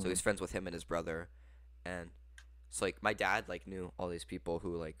 So Mm-hmm. he's friends with him and his brother, and so like my dad like knew all these people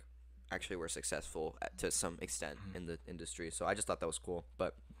who like actually were successful to some extent in the industry. So I just thought that was cool,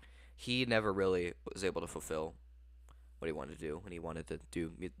 but he never really was able to fulfill what he wanted to do when he wanted to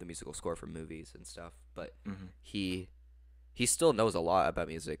do the musical score for movies and stuff. But Mm-hmm. he he still knows a lot about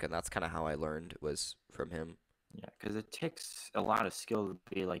music, and that's kind of how I learned was from him. Yeah, because it takes a lot of skill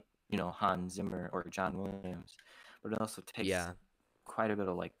to be like, Hans Zimmer or John Williams, but it also takes Yeah. quite a bit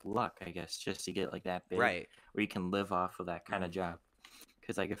of like luck, I guess, just to get like that big Right. where you can live off of that kind of Mm. job.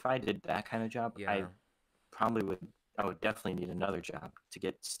 Because like if I did that kind of job, Yeah. probably would, I would definitely need another job to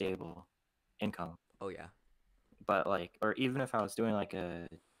get stable income. Oh yeah. But like, or even if I was doing like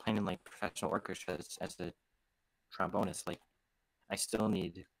playing in like professional orchestras as a trombonist, like I still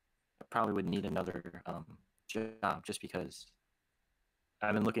I probably would need another job just because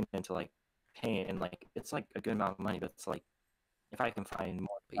I've been looking into like paying and like it's like a good amount of money, but it's like if I can find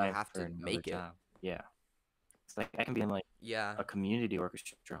more But you time have for to another make it. job, yeah, it's like I can be in like Yeah. a community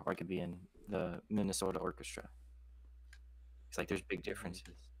orchestra or I could be in the Minnesota orchestra. It's like there's big Hmm.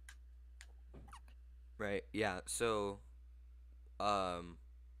 differences. Right. Yeah. Um,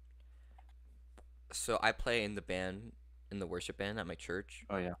 so I play in the band, in the worship band at my church,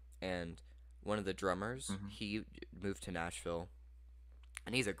 Oh yeah. and one of the drummers, Mm-hmm. he moved to Nashville,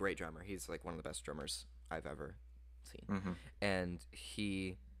 and he's a great drummer. He's like one of the best drummers I've ever seen. Mm-hmm. And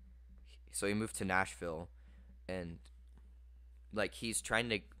so he moved to Nashville, and like he's trying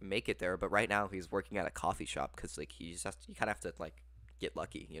to make it there, but right now he's working at a coffee shop because like you kind of have to like get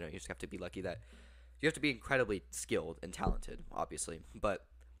lucky, you know. You just have to be lucky that you have to be incredibly skilled and talented, obviously, but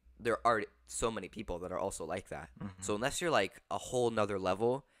there are so many people that are also like that. Mm-hmm. So unless you're like a whole nother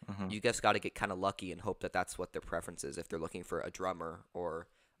level, Mm-hmm. you just got to get kind of lucky and hope that that's what their preference is if they're looking for a drummer or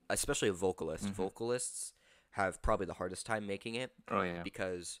especially a vocalist. Mm-hmm. Vocalists have probably the hardest time making it Oh yeah.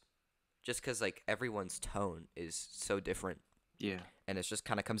 because just because like everyone's tone is so different, Yeah. and it just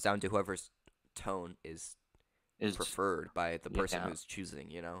kind of comes down to whoever's tone is Is preferred by the person yeah. who's choosing,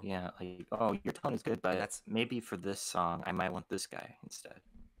 you know. Yeah, like, oh, your tone is good, And but that's maybe for this song, I might want this guy instead.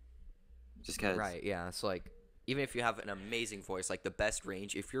 Just because. right, yeah. So like even if you have an amazing voice, like the best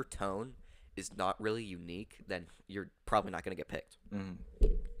range, if your tone is not really unique, then you're probably not going to get picked.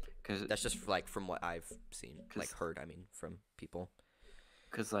 Because That's just like from what I've seen, like cause, heard, I mean, from people.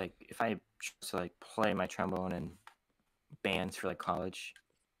 cause like if I choose to like play my trombone in bands for like college,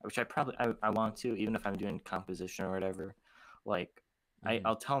 which I want to, even if I'm doing composition or whatever, like Mhm.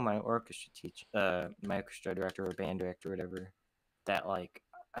 I'll tell my orchestra director or band director or whatever that like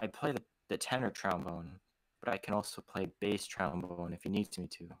I play the tenor trombone, but I can also play bass trombone if he needs me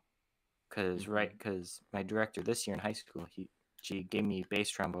to. Mhm. Cause my director this year in high school, she gave me bass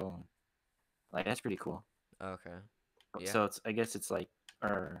trombone. Like that's pretty cool. Okay. Yeah. So I guess it's like,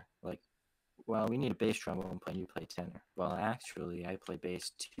 or like, well, we need a bass trombone player. You play tenor. Well, actually, I play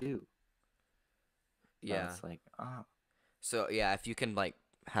bass too. So Yeah. it's like, oh, So yeah, if you can like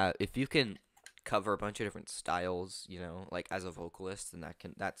have if you can cover a bunch of different styles, like as a vocalist, and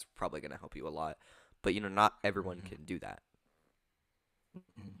that's probably gonna help you a lot. But not everyone Mhm. can do that.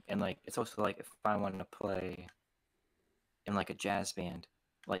 And like it's also like if I want to play in like a jazz band,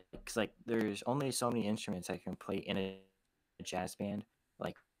 like cause like there's only so many instruments I can play in a jazz band.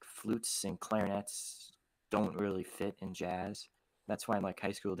 Like flutes and clarinets don't really fit in jazz. That's why in like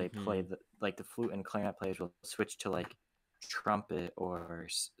high school they play Hmm. the flute and clarinet players will switch to like trumpet or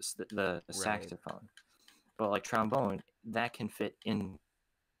the Right. saxophone. But like trombone, that can fit in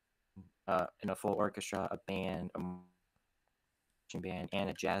a full orchestra, a band, a marching band, and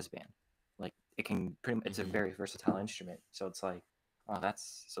a jazz band. Like it can it's a Hmm. very versatile instrument. So it's like, oh,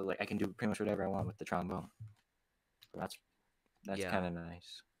 that's so like I can do pretty much whatever I want with the trombone. That's Yeah. kind of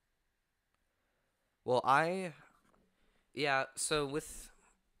nice. Well, yeah. So with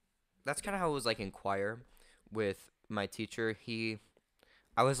that's kind of how it was like in choir with my teacher.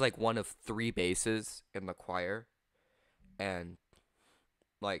 I was like one of three basses in the choir, and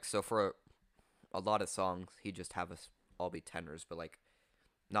like so for a lot of songs, he just have us all be tenors, but like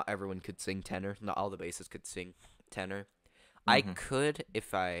not everyone could sing tenor. Not all the basses could sing tenor. I Mm-hmm. could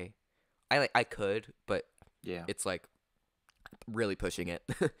if I could, but Yeah. it's like really pushing it.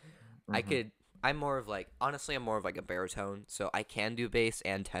 I Mm-hmm. could. I'm more of like a baritone, so I can do bass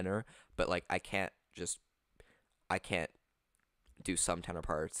and tenor, but like I can't do some tenor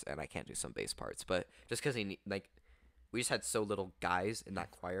parts and I can't do some bass parts. But just because we just had so little guys in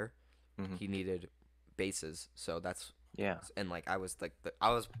that choir, Mm-hmm. he needed basses, so that's Yeah. and like I was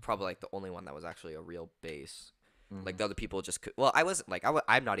probably like the only one that was actually a real bass. Like Mm-hmm. the other people just could. Well, I wasn't like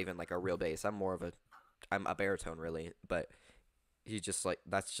I'm not even like a real bass. I'm a baritone really, but he just like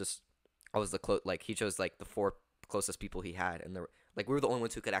that's just I was the like he chose like the four closest people he had, and like we were the only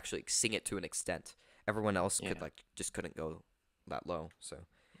ones who could actually sing it to an extent. Everyone else could Yeah. like just couldn't go that low, so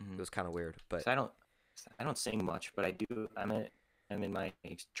Mm-hmm. it was kind of weird. But So I don't sing much, but I do. I'm in my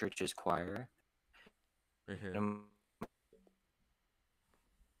church's choir. hmm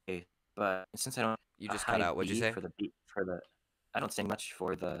And but since I don't you a just cut high out. What'd you B say? for the beat for the, I don't sing much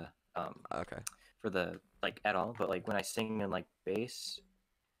um Okay. for the like at all. But like when I sing in like bass,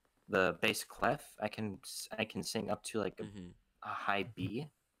 the bass clef, I can sing up to like Hmm. a high B,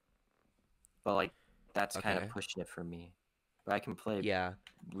 but like that's kind of Okay. pushing it for me. But I can play Yeah.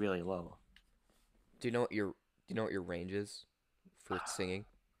 really low. Do you know what your range is for singing?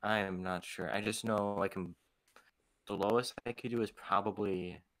 I am not sure. I just know I can. The lowest I could do is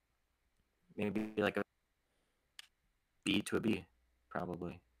probably maybe like a B to a B,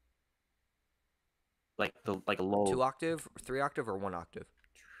 probably like a Two low, octave, three octave, or one octave?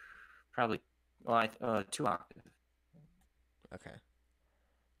 probably well, 2 octave. Okay.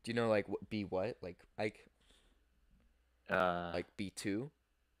 Do you know like B what? Uh, Like B2?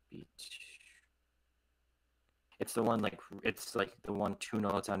 B. It's the one like it's like the one 2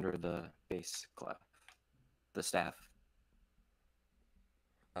 notes under the bass clef, the staff.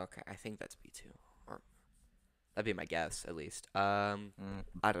 Okay, I think that's B2. Or that'd be my guess at least. Mm,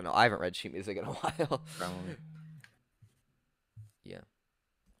 I don't know. I haven't read sheet music in a while. probably. Yeah.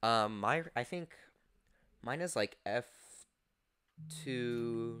 I think mine is like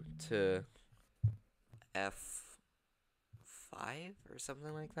F2 to F5 or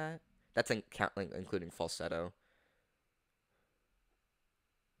something like that. That's including falsetto.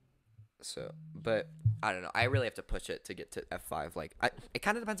 So, but I don't know. I really have to push it to get to F5. It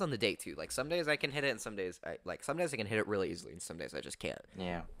kind of depends on the day too. Like some days I can hit it, and some days I can hit it really easily, and some days I just can't.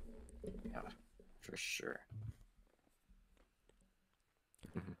 Yeah, yeah, for sure.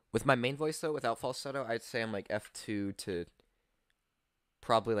 Mhm. With my main voice though, without falsetto, I'd say I'm like F2 to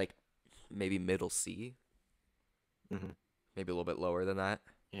probably like maybe middle C, Mhm. maybe a little bit lower than that.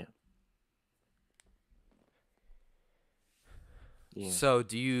 Yeah, yeah. So,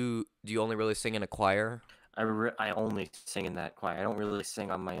 do you only really sing in a choir? I only sing in that choir. I don't really sing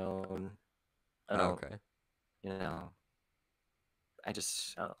on my own. I Oh, don't, okay. you know. I'm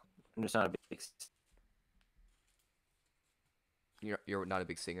just not a big. You're not a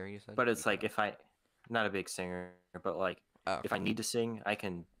big singer, you said? But You it's cut like out. if I, not a big singer, but like Oh, if I okay. need to sing, I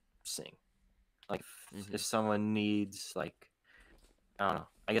can sing. Like if Mhm. someone needs like, I don't know.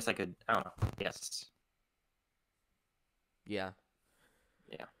 I guess I could. I don't know. Yes. Yeah.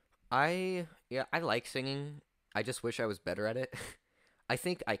 Yeah. I like singing. I just wish I was better at it. I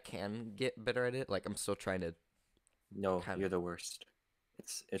think I can get better at it. Like I'm still trying to No, kind you're of the worst.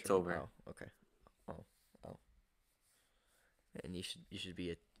 It's trying. over. Oh, okay. Oh, oh. And you should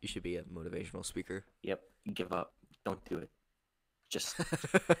be a motivational speaker. Yep. Give up. Don't do it. Just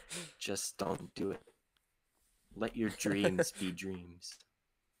just don't do it. Let your dreams be dreams.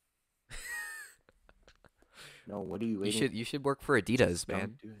 No, what are you You waiting? should work for Adidas, Just don't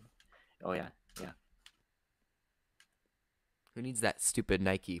man. do it. Oh yeah, yeah. Who needs that stupid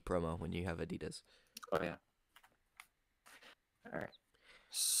Nike promo when you have Adidas? Oh yeah. All right.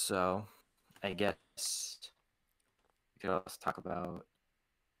 So, I guess we could also talk about.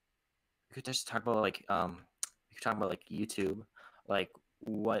 We could just talk about We could talk about like YouTube, like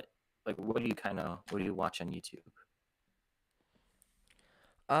what, what do you what do you watch on YouTube?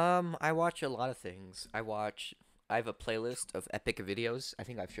 I watch a lot of things. I have a playlist of epic videos. I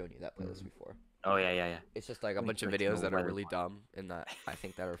think I've shown you that playlist Mm. before. Oh yeah, yeah, yeah. It's just like a I think bunch you of like the videos that are weather really one. dumb and that I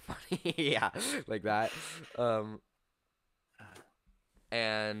think that are funny. Yeah, like that. Um,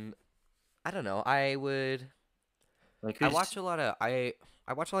 and I don't know. Like I who's watch a lot of I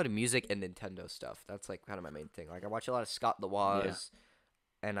watch a lot of music and Nintendo stuff. That's like kind of my main thing. Like I watch a lot of Scott the yeah. Woz,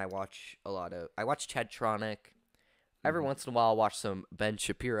 and I watch Tedtronic. Every Hmm. once in a while, I'll watch some Ben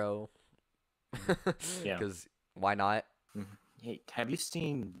Shapiro, Yeah. because why not? Hmm. Hey, have you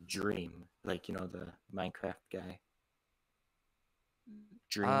seen Dream? Like the Minecraft guy.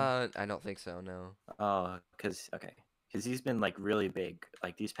 Dream. I don't think so. No. Oh, because he's been like really big.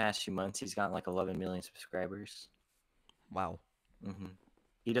 Like these past few months, he's gotten like 11 million subscribers. Wow. Hmm.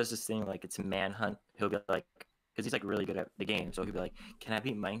 He does this thing like it's a manhunt. He'll be like, because he's like really good at the game, so he'll be like, "Can I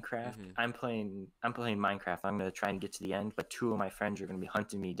beat Minecraft? Mhm. I'm playing Minecraft. I'm gonna try and get to the end, but two of my friends are gonna be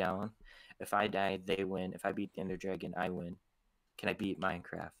hunting me down. If I die, they win. If I beat the Ender Dragon, I win. Can I beat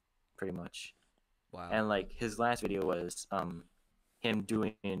Minecraft? Pretty much." Wow. And like his last video was him getting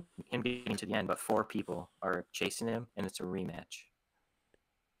to the end, but four people are chasing him, and it's a rematch.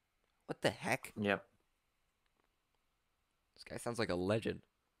 What the heck? Yep. This guy sounds like a legend.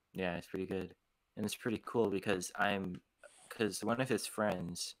 Yeah, it's pretty good, and it's pretty cool because one of his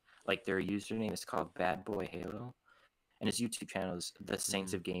friends, like their username is called Bad Boy Halo, and his YouTube channel is The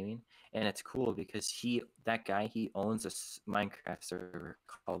Saints Mhm. of Gaming, and it's cool because he owns a Minecraft server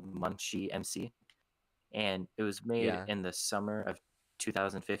called Munchie MC, and it was made Yeah. in the summer of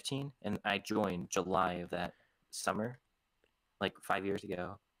 2015, and I joined July of that summer, like 5 years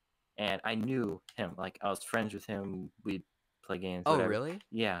ago, and I knew him. Like I was friends with him. We'd play games, Oh, whatever. really?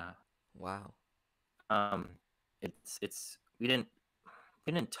 Yeah. Wow. Um, it's we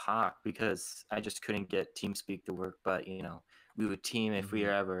didn't talk because I just couldn't get TeamSpeak to work. But we would team if we Mhm.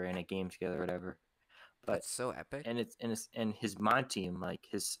 were ever in a game together, or whatever. But That's so epic. and his mod team, like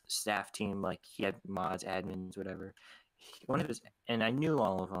his staff team, like he had mods, admins, whatever. One of his and I knew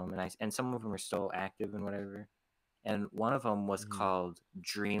all of them, and some of them are still active and whatever. And one of them was Mhm. called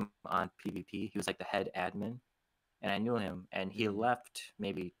Dream on PvP. He was like the head admin, and I knew him. And he Mhm. left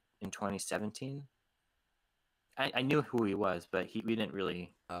maybe in 2017. I knew who he was, but we didn't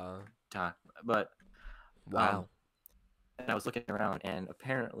really Uh. talk. But um, Wow. and I was looking around, and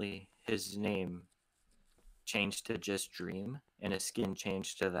apparently his name changed to just Dream, and his skin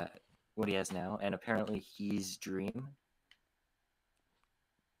changed to that what he has now, and apparently he's Dream.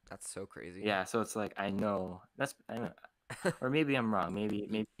 That's so crazy. Yeah, so it's like I know, or maybe I'm wrong. Maybe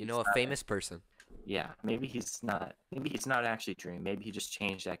You he's know a not. famous person. Yeah, maybe he's not. Maybe he's not actually Dream. Maybe he just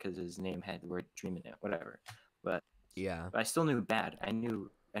changed that because his name had the word Dream in it. Whatever. But, Yeah. but I still knew Bad. I knew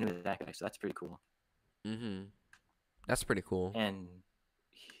that guy, so that's pretty cool. Mhm. That's pretty cool. And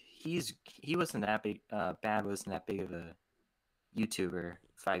he wasn't that big. Bad wasn't that big of a YouTuber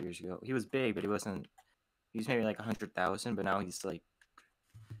 5 years ago. He was big, but he wasn't. He was maybe like 100,000, but now he's like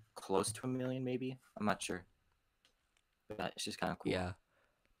close to a million, maybe. I'm not sure, but it's just kind of cool. Yeah.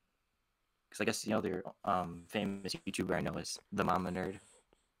 Because I guess the other famous YouTuber I know is the Mama Nerd.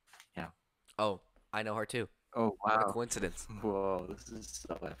 Yeah. Oh, I know her too. Oh What a wow. coincidence. Whoa, this is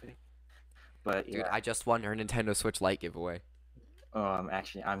so epic. But Dude, yeah. I just won her Nintendo Switch Lite giveaway. Oh,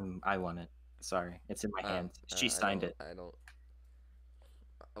 I won it. Sorry, it's in my hands. She I signed it I don't.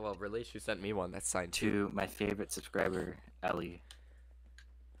 Well, really, she sent me one that's signed too. to my favorite subscriber, Ellie.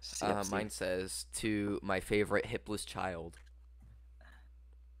 CFC. Mine says to my favorite hipless child.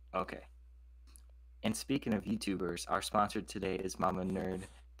 Okay. And speaking of YouTubers, our sponsor today is Mama Nerd.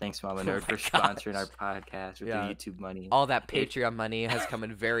 Thanks, Mama Oh Nerd, my for sponsoring our gosh. podcast with your Yeah. YouTube money. All that It Patreon money has come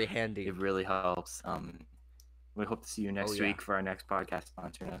in very handy. it really helps. We hope to see you Oh next yeah. week for our next podcast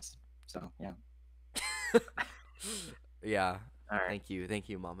sponsoring us. So yeah. Yeah. All right. Thank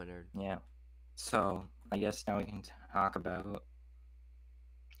you, Mama Nerd. Yeah. So I guess now we can talk about.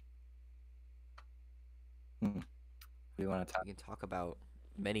 We want to talk We can talk about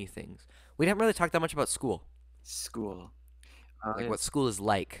many things. We didn't really talk that much about school, school. Oh like yeah. what school is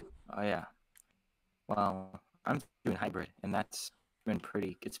like. Oh yeah. Well, I'm doing hybrid, and that's been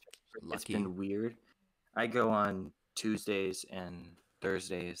pretty. It's Lucky. been weird. I go on Tuesdays and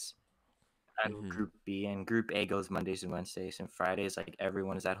Thursdays, I'm Mhm. Group B, and Group A goes Mondays and Wednesdays, and Fridays like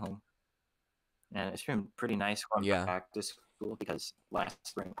everyone is at home. And it's been pretty nice going Yeah. back to school because last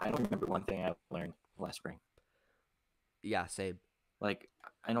spring I don't remember one thing I learned last spring. Yeah, same. Like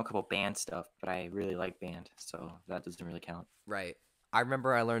I know a couple band stuff, but I really like band, so that doesn't really count. Right. I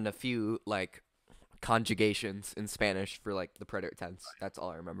remember I learned a few like conjugations in Spanish for like the preterite tense. That's all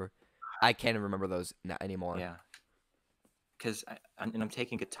I remember. I can't even remember those anymore. Yeah, because I'm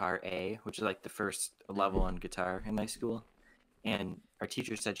taking guitar A, which is like the first level Mhm. on guitar in my school, and our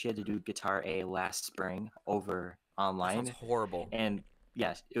teacher said she had to do guitar A last spring over That sounds online, horrible. and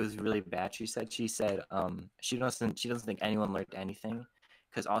yes, it was really bad. She said she doesn't think anyone learned anything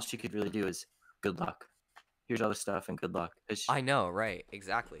because all she could really do is good luck. Here's all the stuff and good luck. I know, right?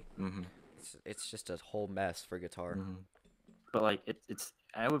 Exactly. Mm-hmm, It's just a whole mess for guitar. mm-hmm. But like it's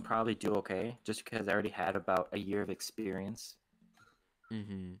I would probably do okay just because I already had about a year of experience.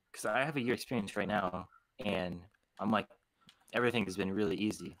 Mhm. Because I have a year experience right now, and I'm like everything has been really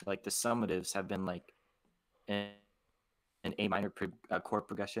easy. Like the summatives have been like an, an A minor chord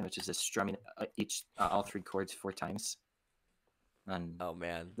progression, which is just strumming each all three chords 4 times, and Oh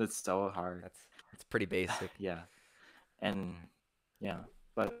man. that's so hard. That's pretty basic. Yeah, and yeah,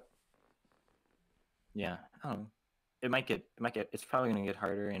 but yeah, I don't know. It might get. It's probably gonna get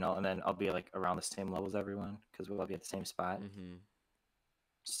harder, and then I'll be like around the same level as everyone because we'll be at the same spot. Mhm.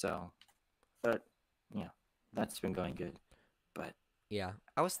 So, but yeah, that's been going good. But Yeah.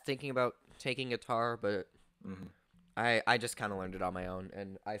 I was thinking about taking guitar, but mm-hmm, I just kind of learned it on my own,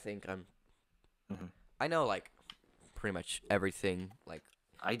 and I think mm-hmm. I know like pretty much everything. Like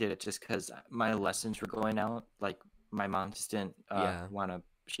I did it just because my lessons were going out. Like my mom just didn't yeah. want to.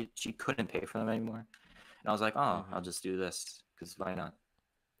 She couldn't pay for them anymore, and I was like, oh, I'll Mhm. just do this because why not?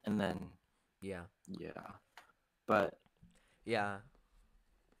 And then Yeah. yeah, but Yeah.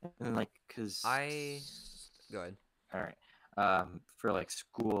 and like because I go ahead. all right, for like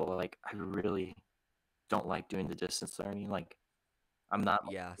school, like I really don't like doing the distance learning. Like I'm not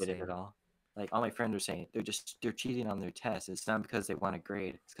Yeah. motivated at Same. all. Like all my friends are saying they're cheating on their tests. It's not because they want a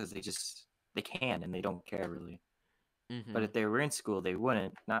grade. It's because they can and they don't care really. But Mhm. if they were in school, they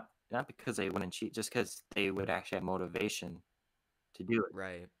wouldn't. Not because they wouldn't cheat, just because they would actually have motivation to do it.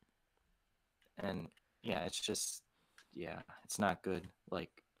 Right. And yeah, it's just yeah, it's not good.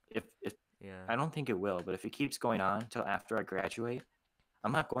 Like if Yeah. I don't think it will, but if it keeps going on until after I graduate,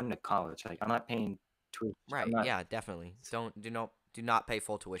 I'm not going to college. Like I'm not paying tuition. I'm Right. not Yeah. Definitely. Do not pay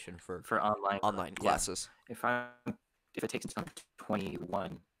full tuition for for online. online Yeah, classes. if I if it takes until I'm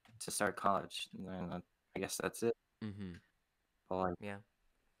 21 to start college, then I guess that's it. Mhm. But like Yeah.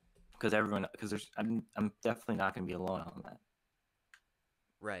 because there's I'm definitely not going to be alone on that.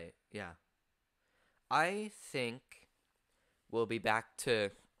 Right. Yeah. I think we'll be back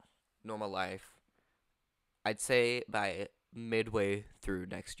to normal life. I'd say by midway through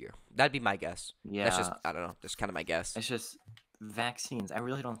next year. That'd be my guess. That's just Yeah, I don't know. Just kind of my guess. it's just vaccines. I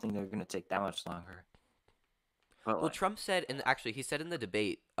really don't think they're going to take that much longer. But Well, like, Trump said, and actually, he said in the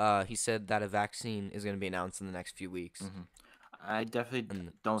debate, he said that a vaccine is going to be announced in the next few weeks, mhm. I definitely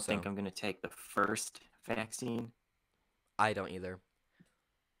and don't think so I'm going to take the first vaccine. I don't either.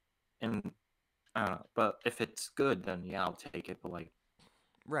 And I don't know, but if it's good, then yeah, I'll take it. But like,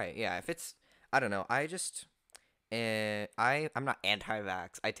 Right? Yeah. If it's, I don't know. I just, I'm not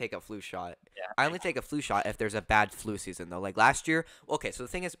anti-vax. I take a flu shot. yeah, I only take a flu shot if there's a bad flu season though. Like last year. Okay, so the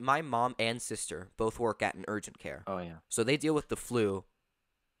thing is, my mom and sister both work at an urgent care, oh yeah, so they deal with the flu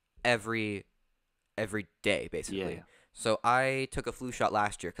every every day yeah, basically. yeah. So I took a flu shot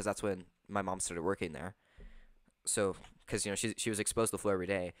last year because that's when my mom started working there. So because she was exposed to the flu every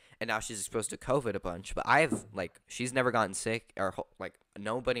day, and now she's exposed to COVID a bunch. But I've like she's never gotten sick, or like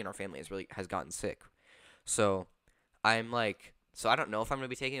nobody in our family has gotten sick. So I'm like, so I don't know if I'm gonna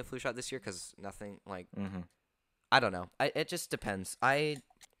be taking a flu shot this year because nothing like Mm-hmm. I don't know. It just depends.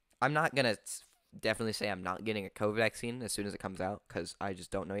 I'm not gonna definitely say I'm not getting a COVID vaccine as soon as it comes out because I just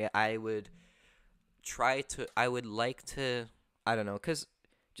don't know yet. I would like to. I don't know because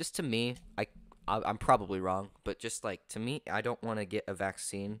just to me, I'm probably wrong, but just like to me, I don't want to get a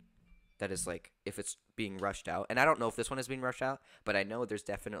vaccine that is like if it's being rushed out, and I don't know if this one is being rushed out, but I know there's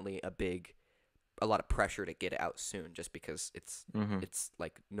definitely a lot of pressure to get it out soon, just because Mm-hmm. it's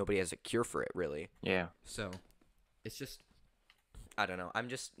like nobody has a cure for it really. Yeah, So it's just I don't know. I'm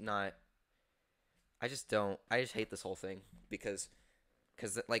just not. I just don't. I just hate this whole thing because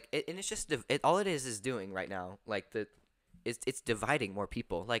like and it's just all it is doing right now like it's dividing more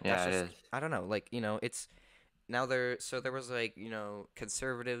people like that's yeah, it just is. I don't know like it's now there was like,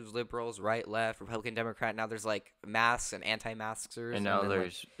 conservatives, liberals, right, left, Republican, Democrat. Now there's like masks and And anti-maskers, and now then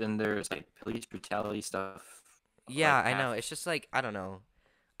like, there's like police brutality stuff, yeah, like I know. half, It's just like, I don't know.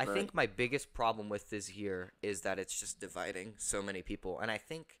 I but think my biggest problem with this year is that it's just dividing so many people, and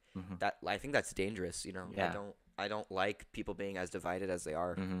hmm I think that's dangerous. yeah, I don't like people being as divided as they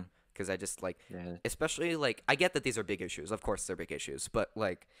are, hmm because I just like, yeah, especially like, I get that these are big issues. Of course, they're big issues, but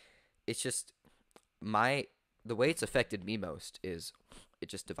like, it's just my the way it's affected me most is it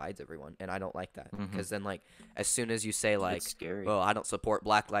just divides everyone, and I don't like that, hmm because then like, as soon as you say it's like, scary. oh, I don't support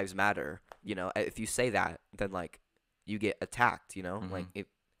Black Lives Matter, if you say that, then like, you get attacked, hmm like if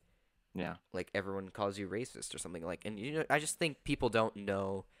Yeah. like everyone calls you racist or something, like, and I just think people don't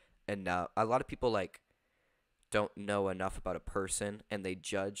know enough. A lot of people like don't know enough about a person, and they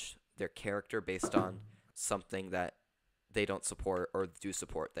judge their character based on something that they don't support or do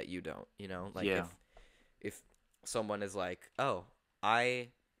support that you don't, like, Yeah. if someone is like, "Oh, I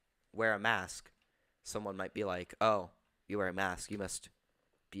wear a mask," someone might be like, "Oh, you wear a mask, you must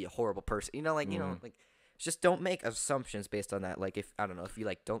be a horrible person." hmm Like, just don't make assumptions based on that. Like, if I don't know, if you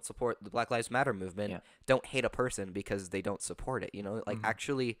like don't support the Black Lives Matter movement, Yeah. don't hate a person because they don't support it. Like, hmm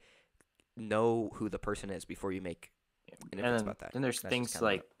actually know who the person is before you make an And inference about that. then there's That's just things kind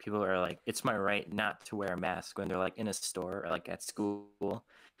of like what. people are like, it's my right not to wear a mask when they're like in a store or like at school,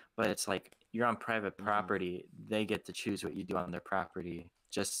 but it's like you're on private Hmm. property. They get to choose what you do on their property.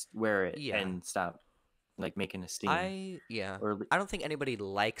 Just wear it Yeah, and stop like making a scene. yeah, Or I don't think anybody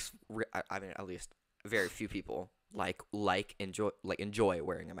likes. I mean, at least very few people enjoy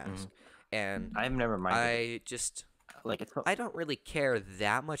wearing a mhm. mask, and I've never minded it. I just Like it's I don't really care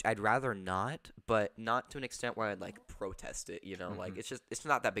that much. I'd rather not, but not to an extent where I'd like protest it, Like, hmm it's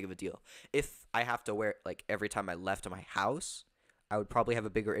not that big of a deal. If I have to wear it like every time I left my house, I would probably have a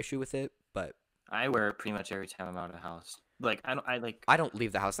bigger issue with it, but I wear it pretty much every time I'm out of the house. Like I don't. I like. I don't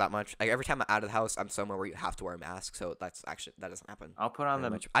leave the house that much. Like, every time I'm out of the house, I'm somewhere where you have to wear a mask, so that doesn't happen I'll put on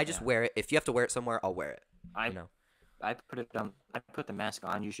very the. much. I just Yeah. wear it. If you have to wear it somewhere, I'll wear it, I you know. I put it on. I put the mask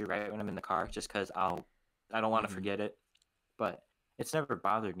on usually right when I'm in the car, just because I don't want to Mhm. forget it. But it's never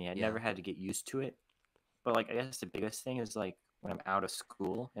bothered me. I Yeah. never had to get used to it. But like I guess the biggest thing is like when I'm out of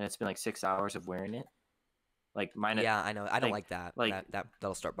school and it's been like 6 hours of wearing it. Like mine, Yeah, I know. I don't like like that. like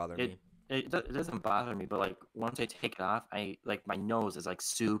That'll start bothering it. me. It doesn't bother me, but like once I take it off, I like my nose is like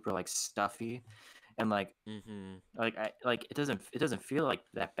super like stuffy, and Mhm. it doesn't feel like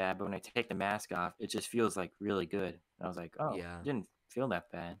that bad, but when I take the mask off, it just feels like really good. And I was like, oh, Yeah. it didn't feel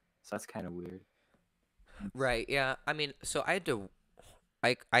that bad. So that's kind of weird. Right. Yeah. I mean, so I had to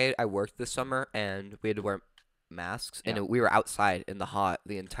I worked this summer, and we had to wear masks, and Yeah, we were outside in the hot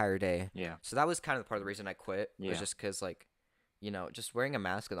the entire day. yeah, So that was kind of part of the reason I quit, was yeah. just because, like, just wearing a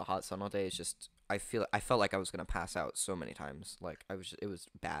mask in the hot sun all day is just, I felt like I was gonna pass out so many times. Like, it was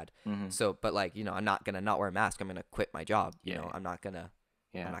bad. Mm-hmm. So, but like, I'm not gonna not wear a mask. I'm gonna quit my job. Yeah, I'm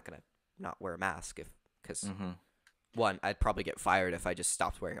yeah. not gonna not wear a mask, because Mm-hmm. one, I'd probably get fired if I just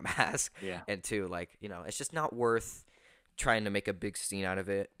stopped wearing a mask, Yeah. and two, like, it's just not worth trying to make a big scene out of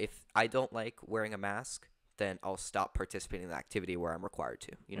it. If I don't like wearing a mask, then I'll stop participating in the activity where I'm required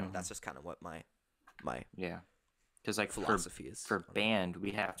to. Mm-hmm. That's just kind of what my Yeah. Because like philosophy is for on that. band,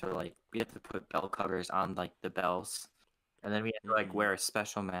 we have to put bell covers on like the bells, and then we have to like Hmm. wear a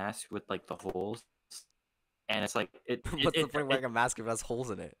special mask with like the holes, and it's like What's the point of wearing a mask if it has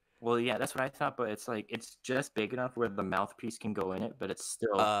holes in it? well, yeah, that's what I thought, but it's like it's just big enough where the mouthpiece can go in it, but it's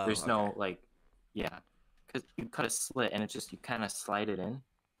still Oh, there's okay. no like, yeah, because you cut a slit and it's just you kind of slide it in,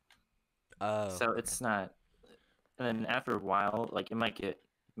 Oh, so okay. it's not. And then after a while, like it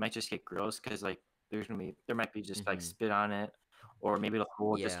might just get gross because like there might be just like Hmm. spit on it, or maybe the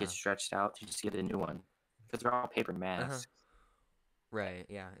hole just Yeah. gets stretched out to just get a new one because they're all paper Uh-huh. masks. Right.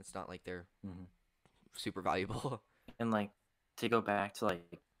 Yeah. It's not like they're hmm super valuable. And like to go back to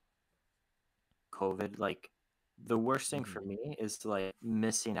like COVID, like the worst thing for Hmm. me is like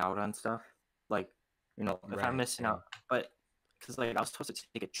missing out on stuff. Like, if I'm Right. missing out, Same. but because like I was supposed to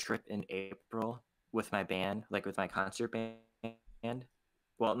take a trip in April with my band, like with my concert band.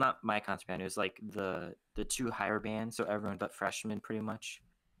 Well, not my concert band. It was like the two higher bands, so everyone but freshmen pretty much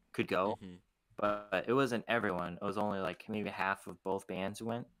could go. Hmm. But it wasn't everyone. It was only like maybe half of both bands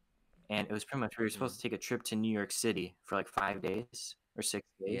went, and it was pretty much we were Hmm. supposed to take a trip to New York City for like 5 days or 6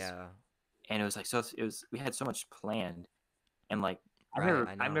 days, Yeah. and it was like so it was we had so much planned, and like Right.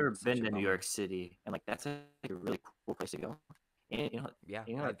 I I've know. never It's such been a to New York bummer. City, and like that's like a really cool place to go. And Yeah.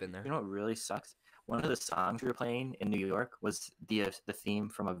 I've been there. what really sucks? One of the songs we were playing in New York was the theme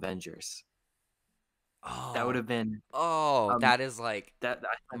from Avengers. That would Oh. have been Oh, um that is like that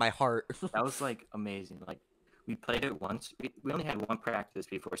my heart. that was like amazing. Like we played it once. We only had one practice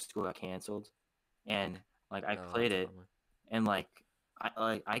before school got canceled, and like I Oh, played that's a it, bummer. and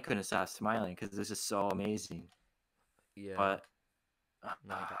I couldn't stop smiling because this is so amazing. Yeah. But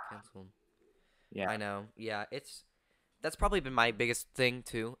No, it got canceled. yeah, I know. Yeah, that's probably been my biggest thing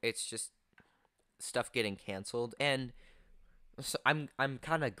too. It's just stuff getting canceled, and so I'm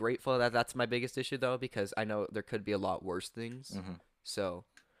kind of grateful that that's my biggest issue though, because I know there could be a lot worse things. hmm So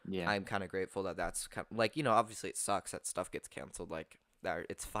yeah, I'm kind of grateful that that's kind of, like, obviously it sucks that stuff gets canceled. Like that,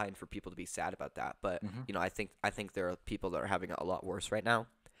 it's fine for people to be sad about that, but hmm I think there are people that are having it a lot worse right now,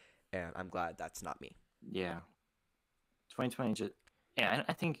 and I'm glad that's not me. yeah. 2020 just yeah.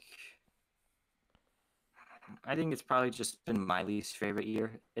 I think it's probably just been my least favorite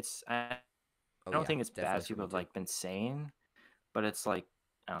year. Oh I don't yeah, think it's bad definitely as for people me have too. like been saying, but it's like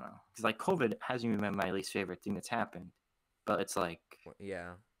I don't know because like COVID hasn't even been my least favorite thing that's happened, but it's like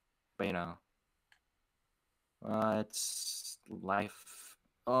Yeah, but it's life.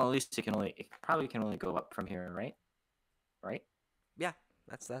 Oh, at least it probably can only go up from here, right? Right? yeah.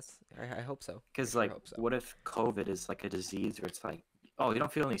 That's. I hope so. I Because sure like, hope so. what if COVID is like a disease where it's like, oh, you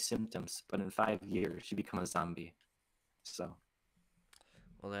don't feel any symptoms, but in 5 years you become a zombie. So,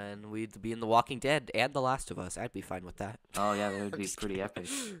 Well, then we'd be in The Walking Dead and The Last of Us. I'd be fine with that. oh yeah, that would I'm be just pretty epic.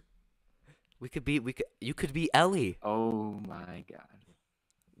 kidding. You could be Ellie. Oh my god,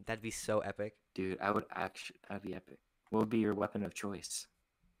 That'd be so epic. dude, that'd be epic. What would be your weapon of choice?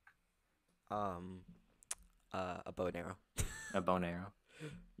 Um, a bow and arrow. A bow and arrow.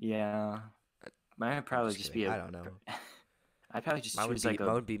 Yeah, mine would I'm probably just just kidding. be a. I don't know. I'd probably just choose like a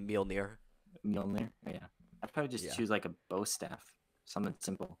Mine would be Mjolnir. Mjolnir. Oh, yeah, I'd probably just Yeah, choose like a bow staff, something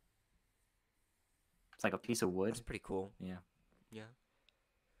simple. It's like a piece of that's wood. pretty cool. Yeah, Yeah,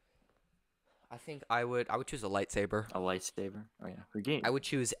 I think I would choose a lightsaber. a lightsaber. Oh yeah, we're getting I would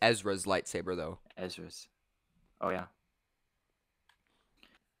choose Ezra's lightsaber though. Ezra's. Oh yeah,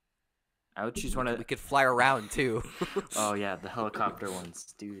 I would choose one We of. we could fly around too. Oh yeah, the helicopter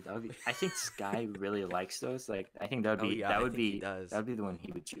ones, dude. That would be. I think Sky really likes those. Like, I think Oh yeah, I think he that does. would be the one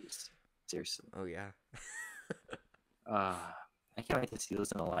he would choose. Seriously. Oh yeah. Uh, I can't wait to see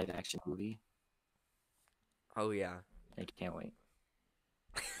those in a live action movie. Oh yeah. I can't wait.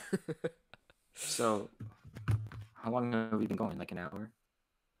 So, how long have we been going? Like an hour?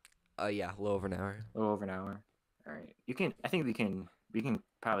 Yeah, a little over an hour. A little over an hour. All right. You can. I think we can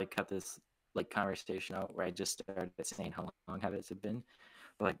probably cut this like conversation out where I just started saying how long have it been,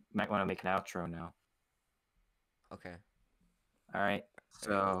 but like might want to make an outro now. Okay. All right.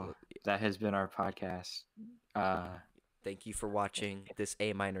 All right. So that has been our podcast. Uh, Thank you for watching this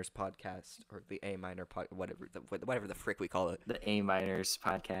A minors podcast, or the A minor whatever the frick we call it. the A minors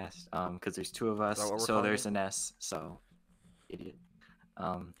podcast. Because there's two of Is that us, what we're so calling there's it? an S. So, idiot.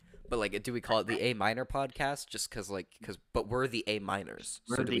 Um, But like, do we call it the A minor podcast? Just but we're the A minors.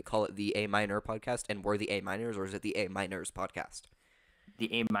 we're So do we call it the A minor podcast, and we're the A minors, or is it the A minors podcast?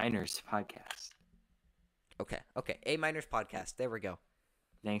 the A minors podcast. Okay. Okay. A minors podcast. There we go.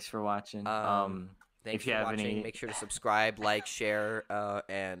 Thanks for watching. Thanks if you for have watching. any, Make sure to subscribe, like, share,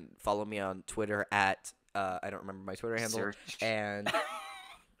 and follow me on Twitter at I don't remember my Twitter handle. search. And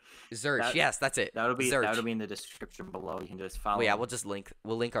Zerch. That- Yes, that's it. that'll Zerch. be in the description below. You can just follow. Well, yeah,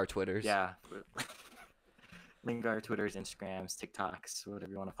 we'll link our Twitters. Yeah. Link our Twitters, Instagrams, TikToks,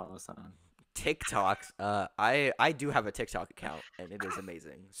 whatever you want to follow us on. TikToks. I do have a TikTok account, and it is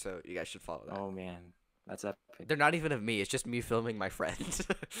amazing. So you guys should follow that. Oh man, that's epic. They're not even of me. It's just me filming my friends.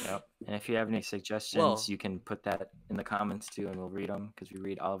 Yep. And if you have any suggestions, Well- you can put that in the comments too, and we'll read them because we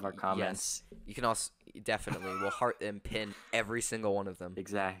read all of our comments. Yes. You can also definitely we'll heart and pin every single one of them.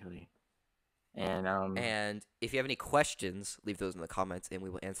 Exactly. And And if you have any questions, leave those in the comments, and we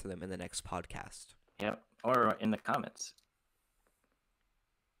will answer them in the next podcast. yep, or in the comments.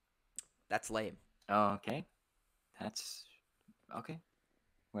 That's lame. Oh, okay. That's okay.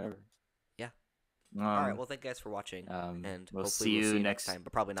 Whatever. Yeah. Um, All right. Well, thank you guys for watching, and we'll hopefully see we'll you see you next next time.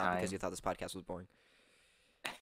 But probably not because time. you thought this podcast was boring.